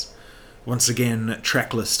hitters. Once again,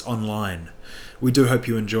 tracklist online. We do hope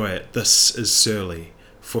you enjoy it. This is Surly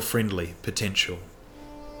for Friendly Potential.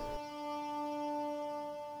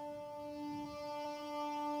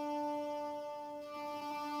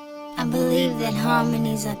 I believe that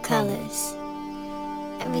harmonies are colors.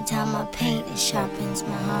 Every time I paint, it sharpens my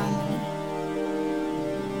harmony.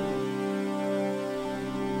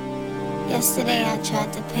 Yesterday I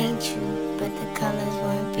tried to paint you, but the colors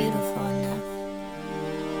weren't beautiful enough.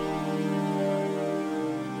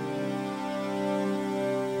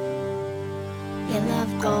 Your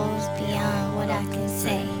love goes beyond what I can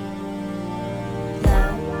say.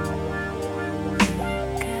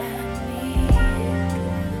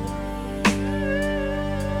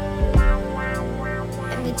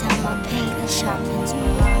 Every time I paint, it sharpens my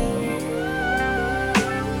harmony.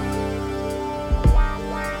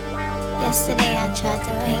 Yesterday I tried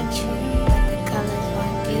to paint you, but the colors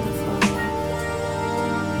weren't beautiful enough.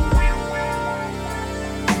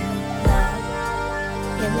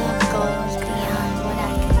 Your love goes beyond what I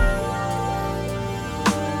can.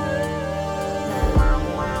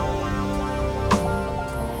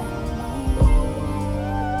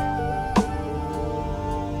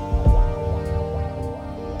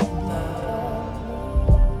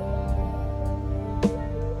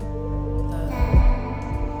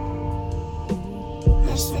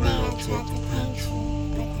 Yesterday I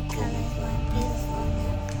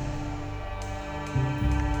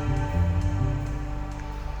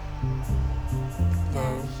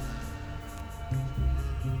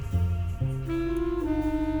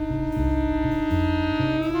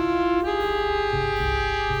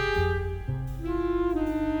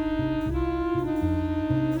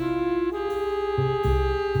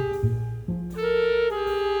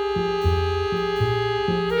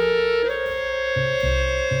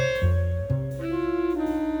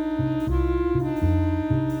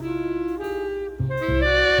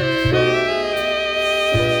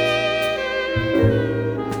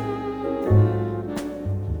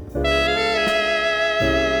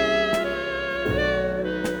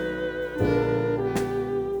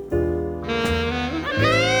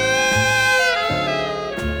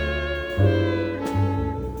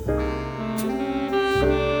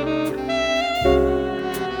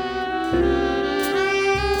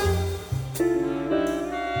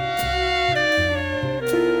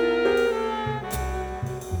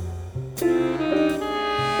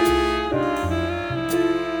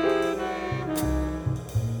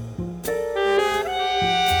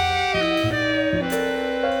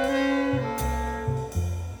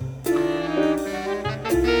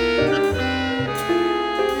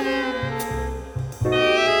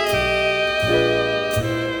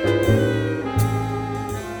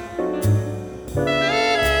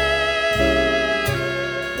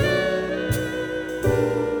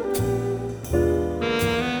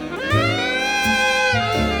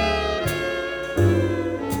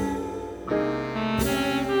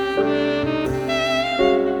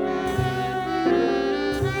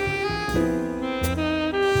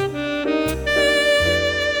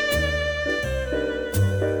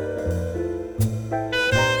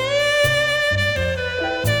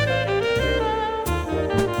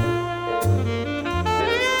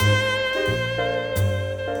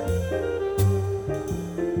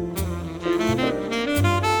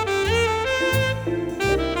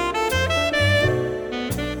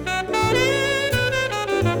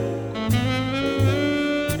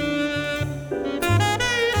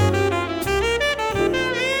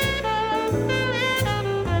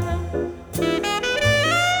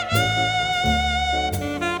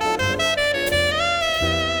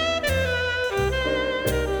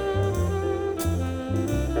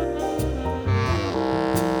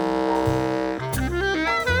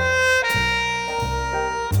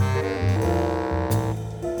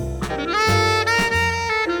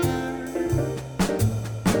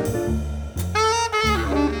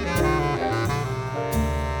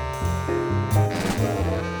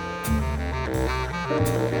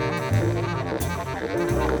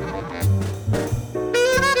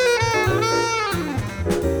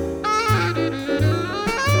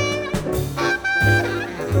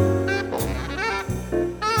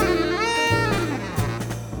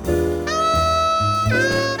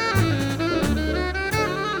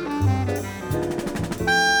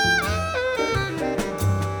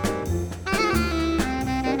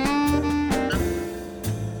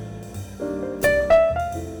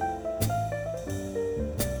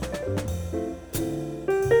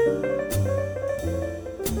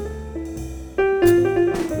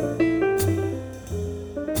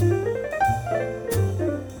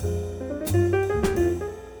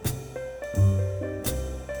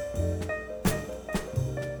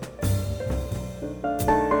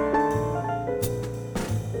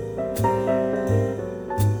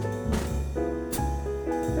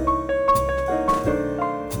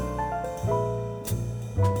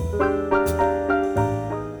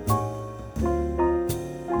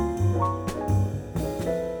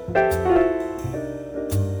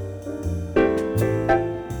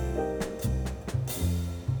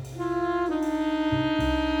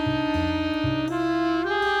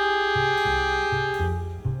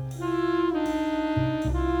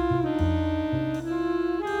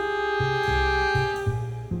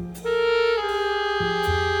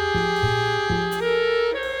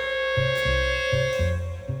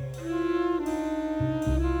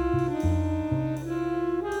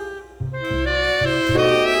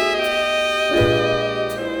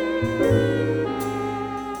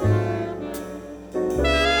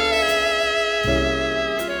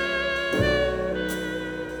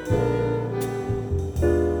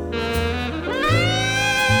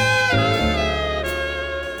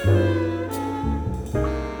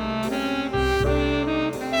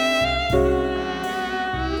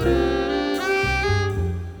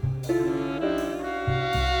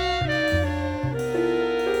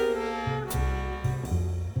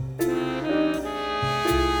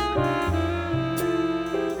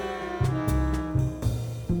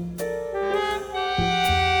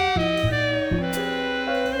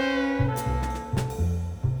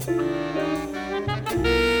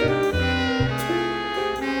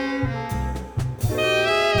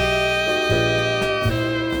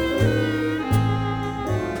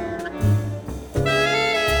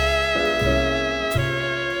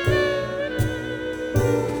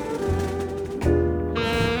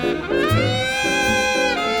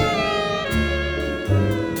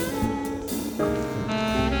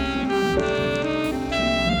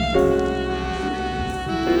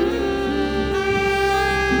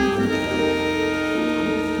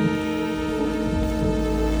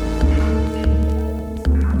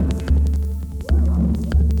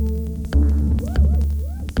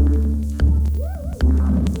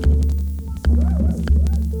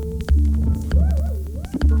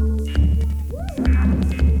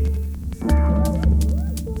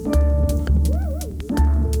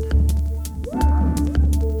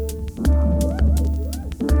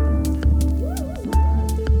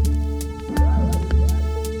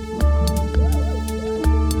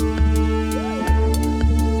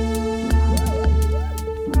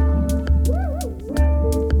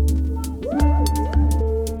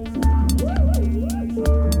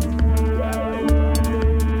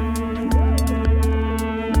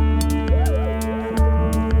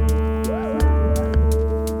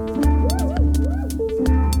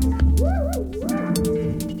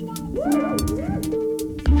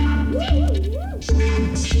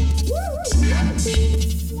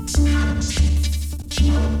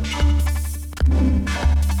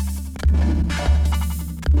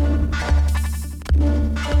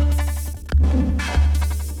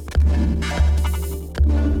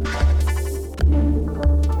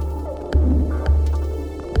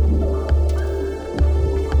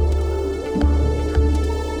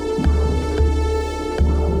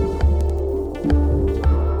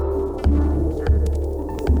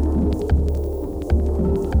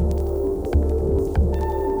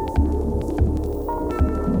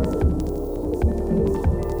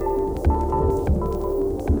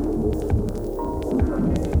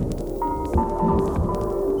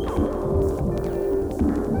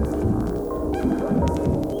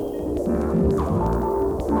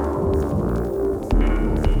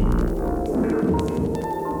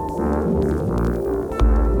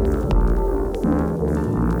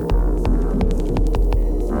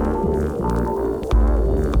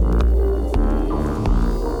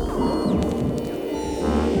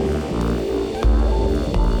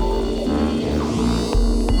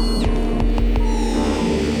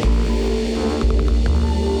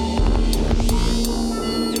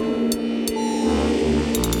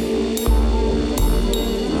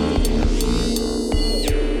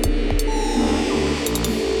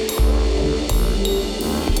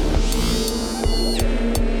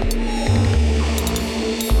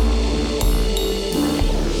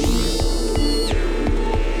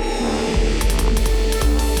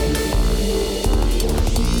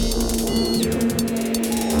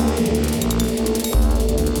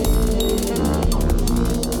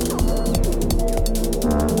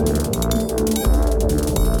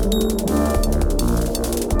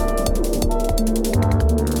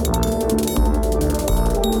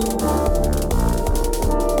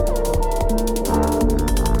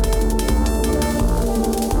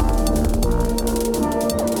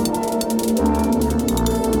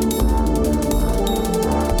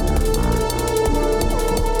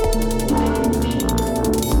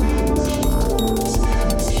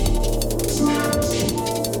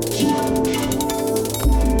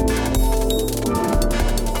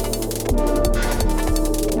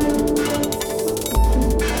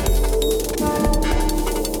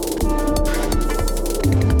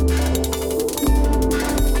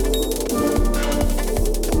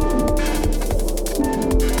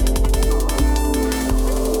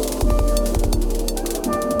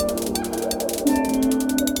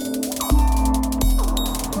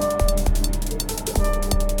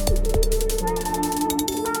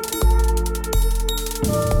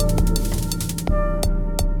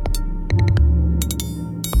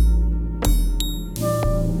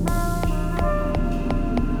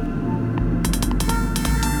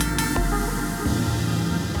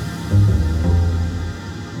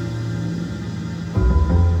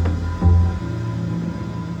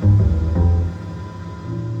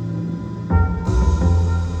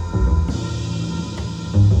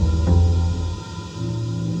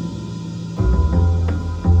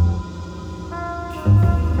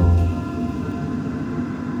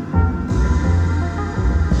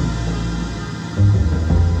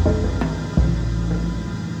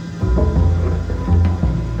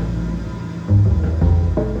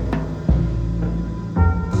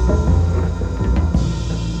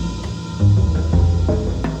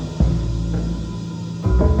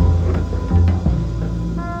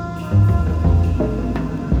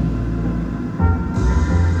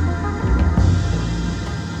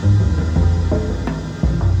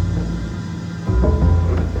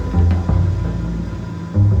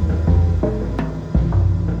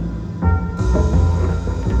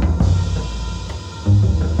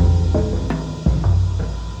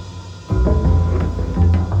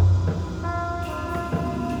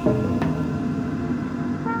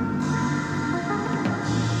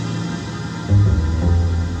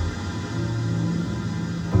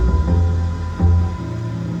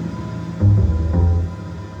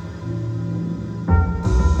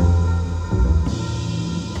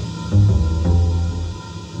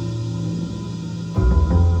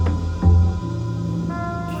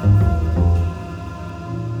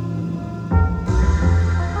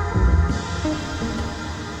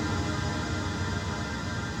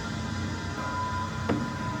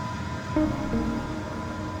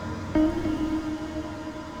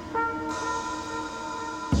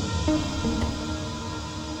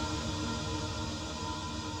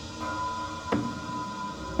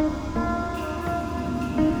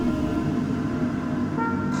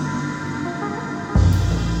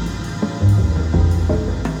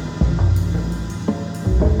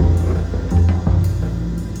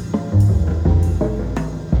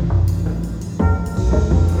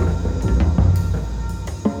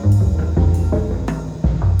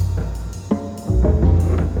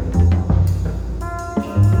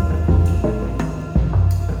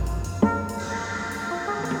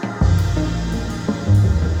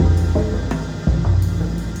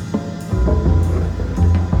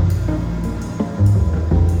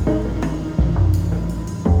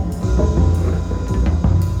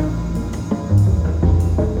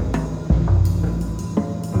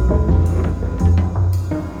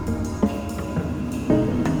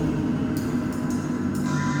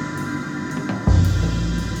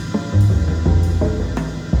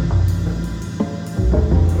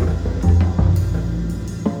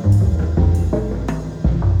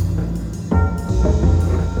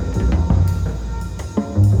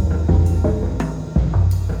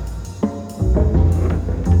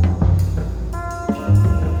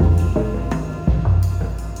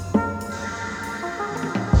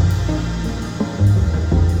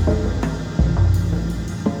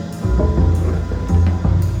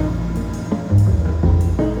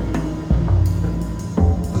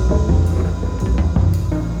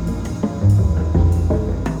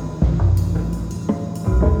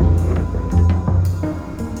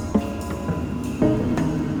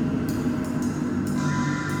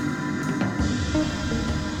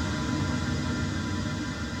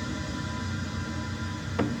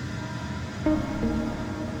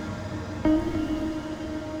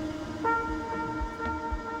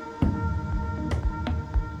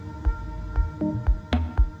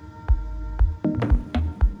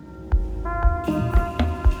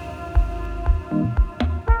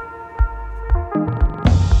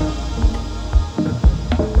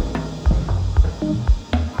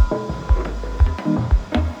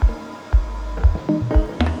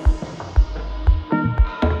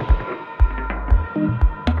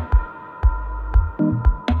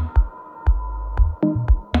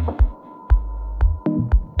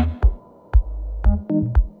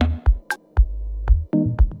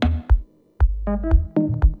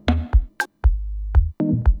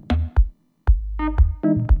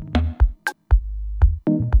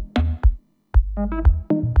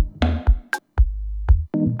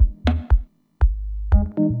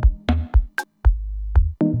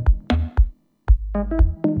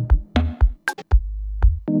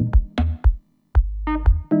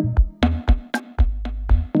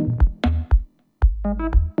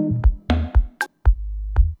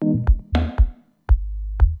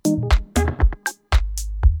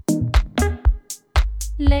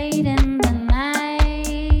Late in the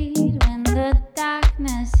night, when the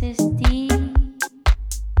darkness is deep,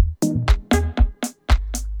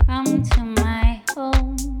 come to my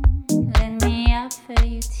home, let me offer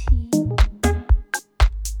you tea.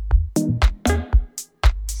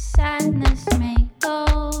 Sadness may go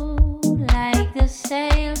like the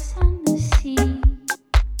sails on the sea.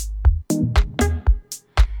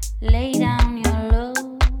 Lay down your load,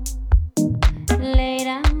 lay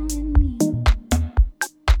down with me.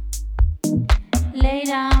 Lay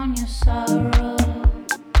down your sorrow,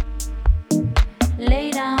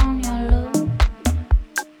 lay down your load.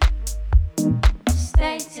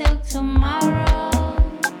 Stay till tomorrow,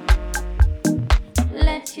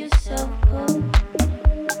 let yourself go.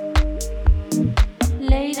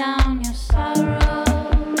 Lay down your sorrow,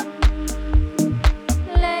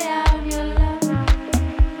 lay out your love.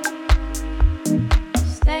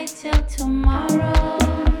 Stay till tomorrow,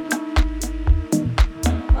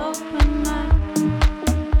 open up.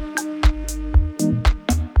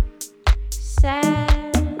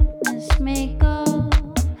 Sadness may go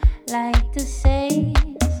like the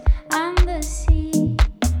sails on the sea.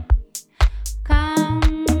 Come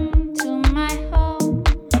to my home,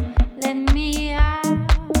 let me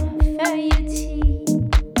offer you tea.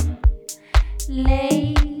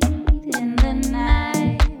 Late in the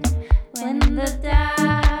night, when the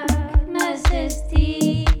darkness is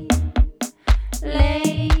deep,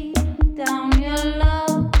 lay down your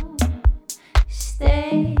load,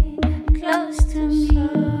 stay close to me.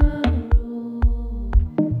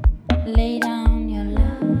 Lay down your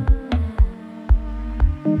love,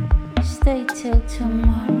 stay till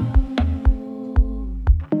tomorrow,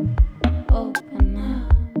 open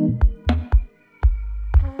up.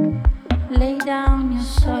 Lay down your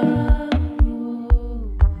sorrow,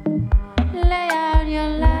 lay out your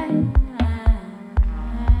light.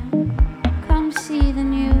 Come see the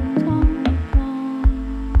new dawn,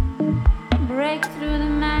 break through the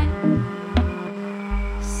night.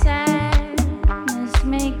 Sadness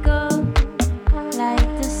may go like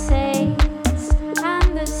the sails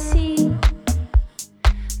on the sea.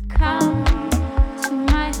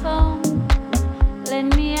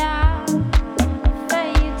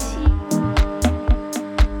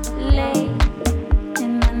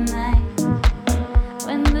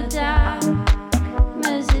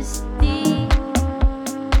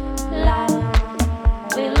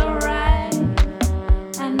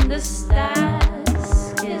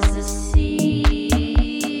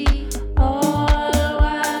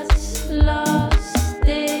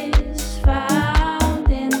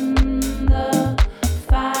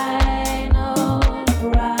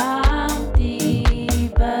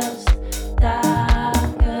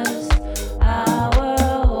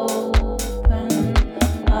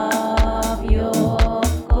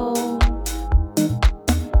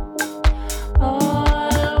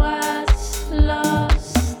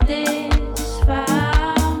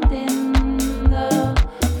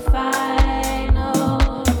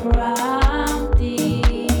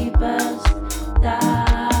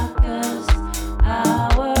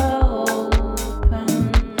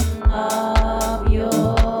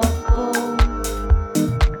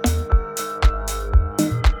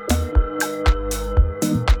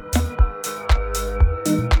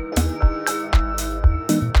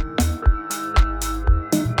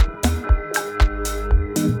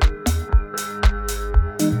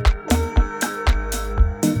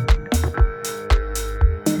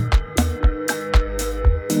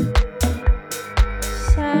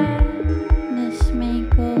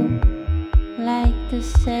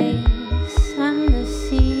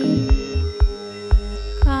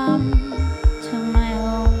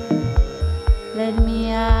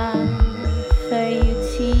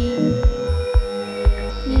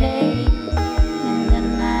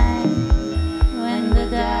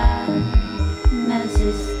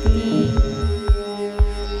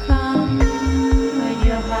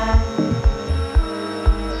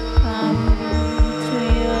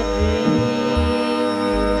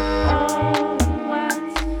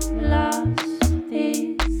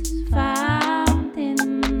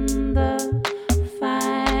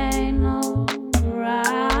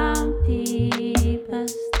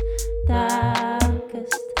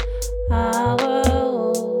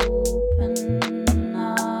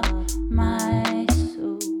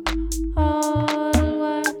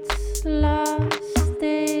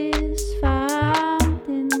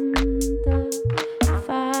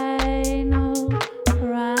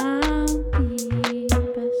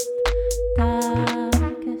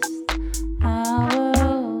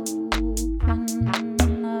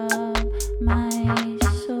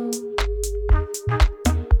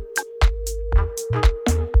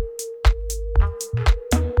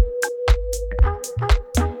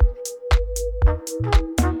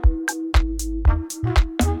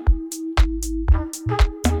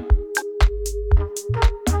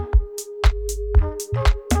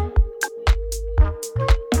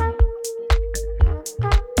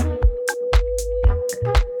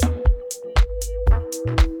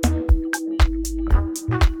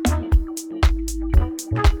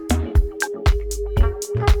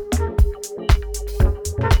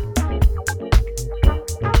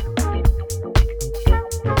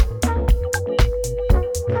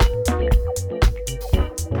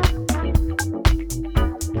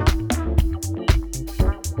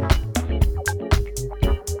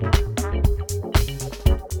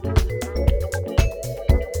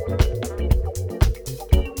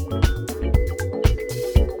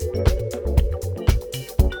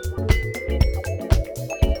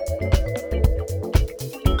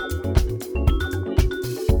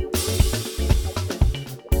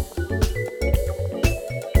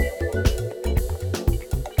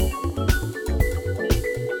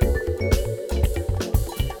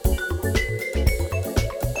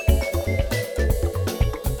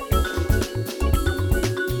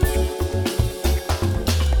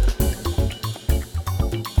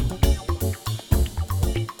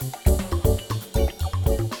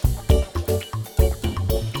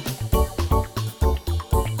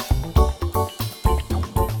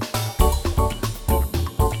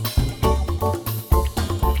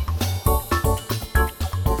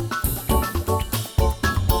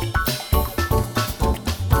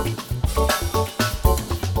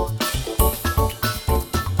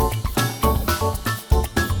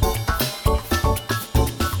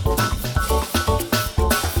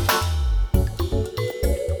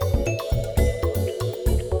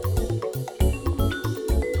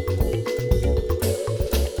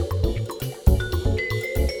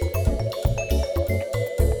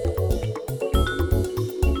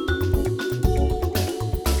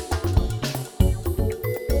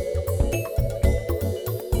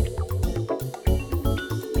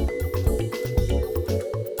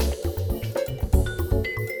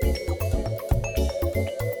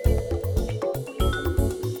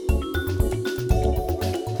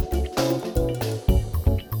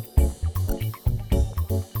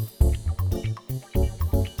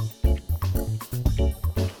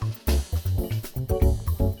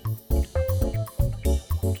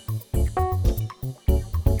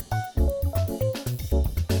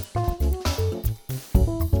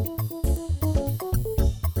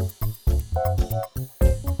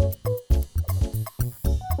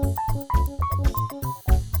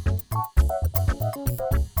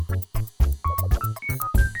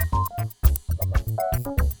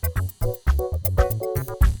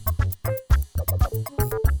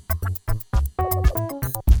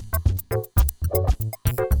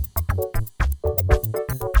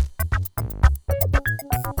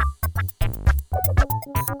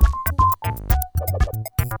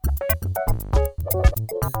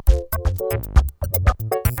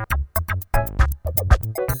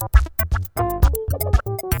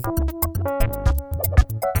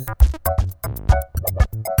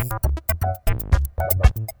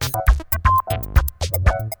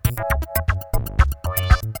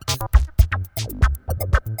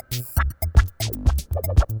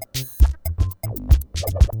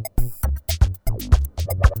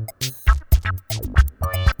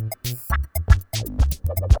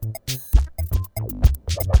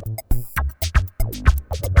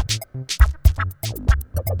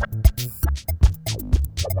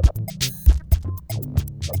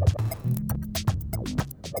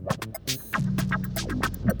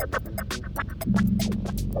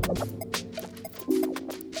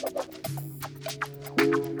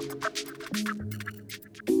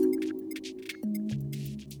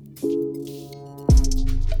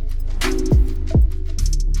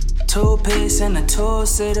 Two-piece and a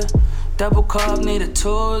two-seater. Double cup, need a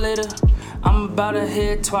 2-liter. I'm about to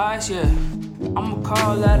hit twice, yeah. I'ma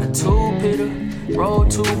call that a 2-peter. Roll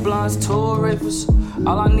 2 blunts, 2 rippers.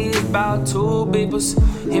 All I need is about 2 beepers.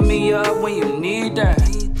 Hit me up when you need that.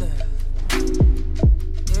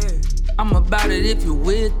 I'm about it if you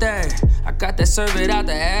with that. I got that serve it out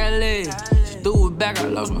the alley. Just threw it back, I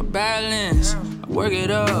lost my balance. I work it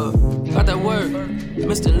up, got that work.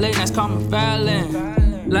 Mr. Late Nights call me Fallon.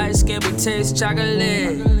 Light skin but taste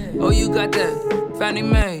chocolate. Oh, you got that Fannie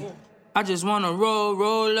Mae. I just wanna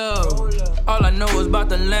roll up. All I know is about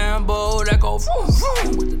the Lambo that go vroom,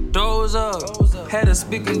 vroom with the doors up. Had her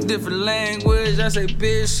speaking different language. I say,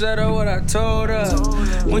 bitch, shut up what I told her.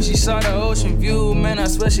 When she saw the ocean view, man, I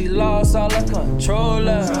swear she lost all her control.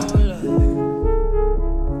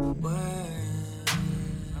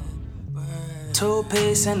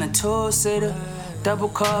 Two-piece and a two-seater. Double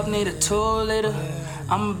cup, need a 2-liter.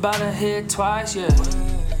 I'm about to hit twice, yeah.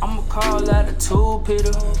 I'ma call that a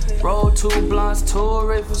 2-peter. Roll 2 blunts, 2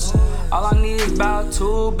 rippers. All I need is about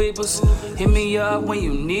 2 beepers. Hit me up when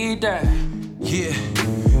you need that. Yeah,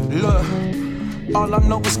 look, all I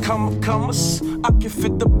know is commas. I can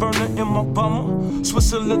fit the burner in my bummer.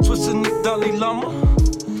 Switzerland, twisting the Dalai Lama.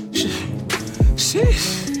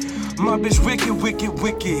 Sheesh, my bitch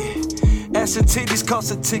wicked. Ass and titties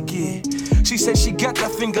cost a ticket. She said she got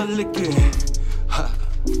that finger licking.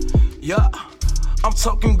 Yeah. I'm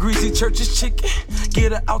talking greasy church's chicken.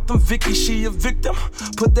 Get her out them Vicky, she a victim.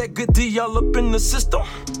 Put that good D all up in the system.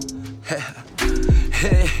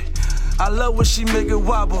 Hey, I love when she make it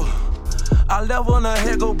wobble. I love when her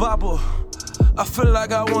hair go bobble. I feel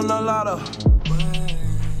like I won a lotto.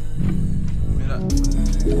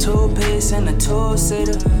 Two-piece and a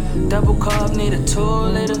two-seater. Double cup, need a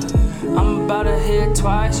 2-liter. I'm about to hit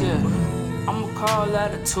twice, yeah. I'ma call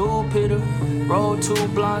that a 2-peter. Roll 2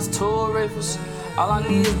 blunts, 2 rippers. All I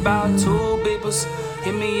need is about 2 beepers.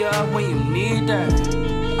 Hit me up when you need that.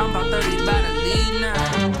 I'm about 30 by the lead now.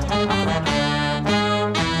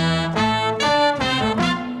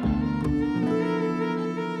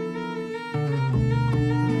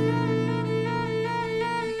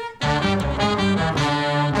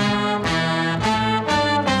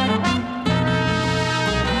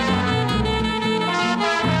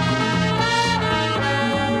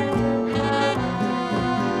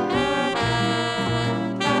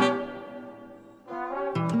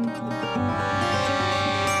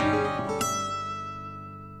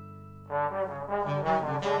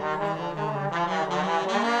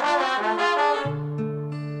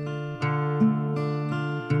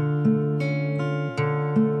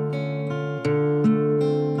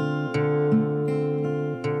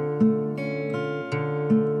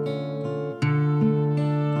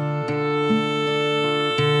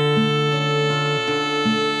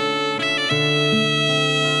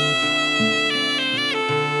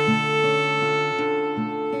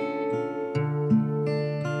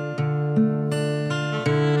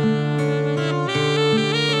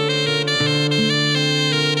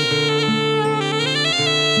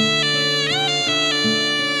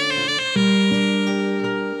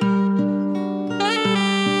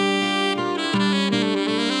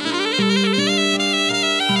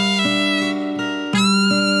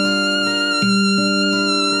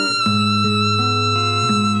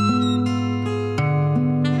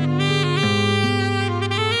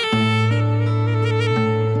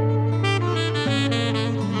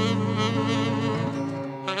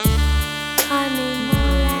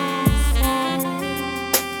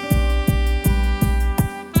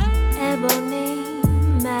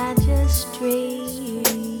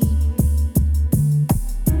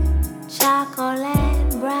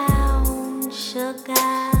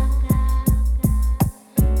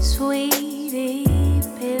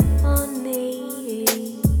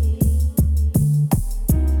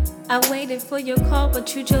 For your call,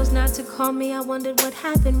 but you chose not to call me. I wondered what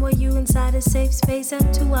happened. Were you inside a safe space?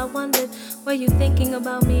 And two, I wondered, were you thinking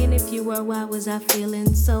about me? And if you were, why was I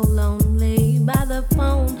feeling so lonely? By the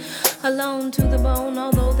phone, alone to the bone.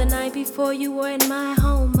 Although the night before you were in my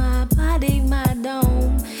home, my body, my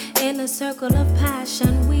dome. In a circle of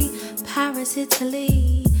passion, we Paris,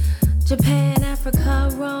 Italy, Japan, Africa,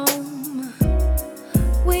 Rome.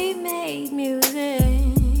 We made music.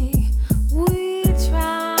 We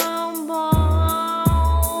tried.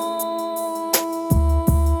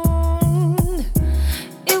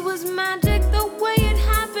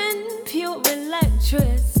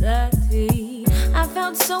 I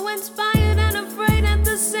felt so inspired and afraid at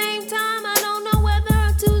the same time. I don't know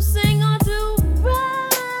whether to sing or to rhyme.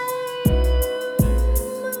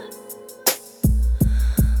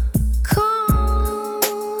 Call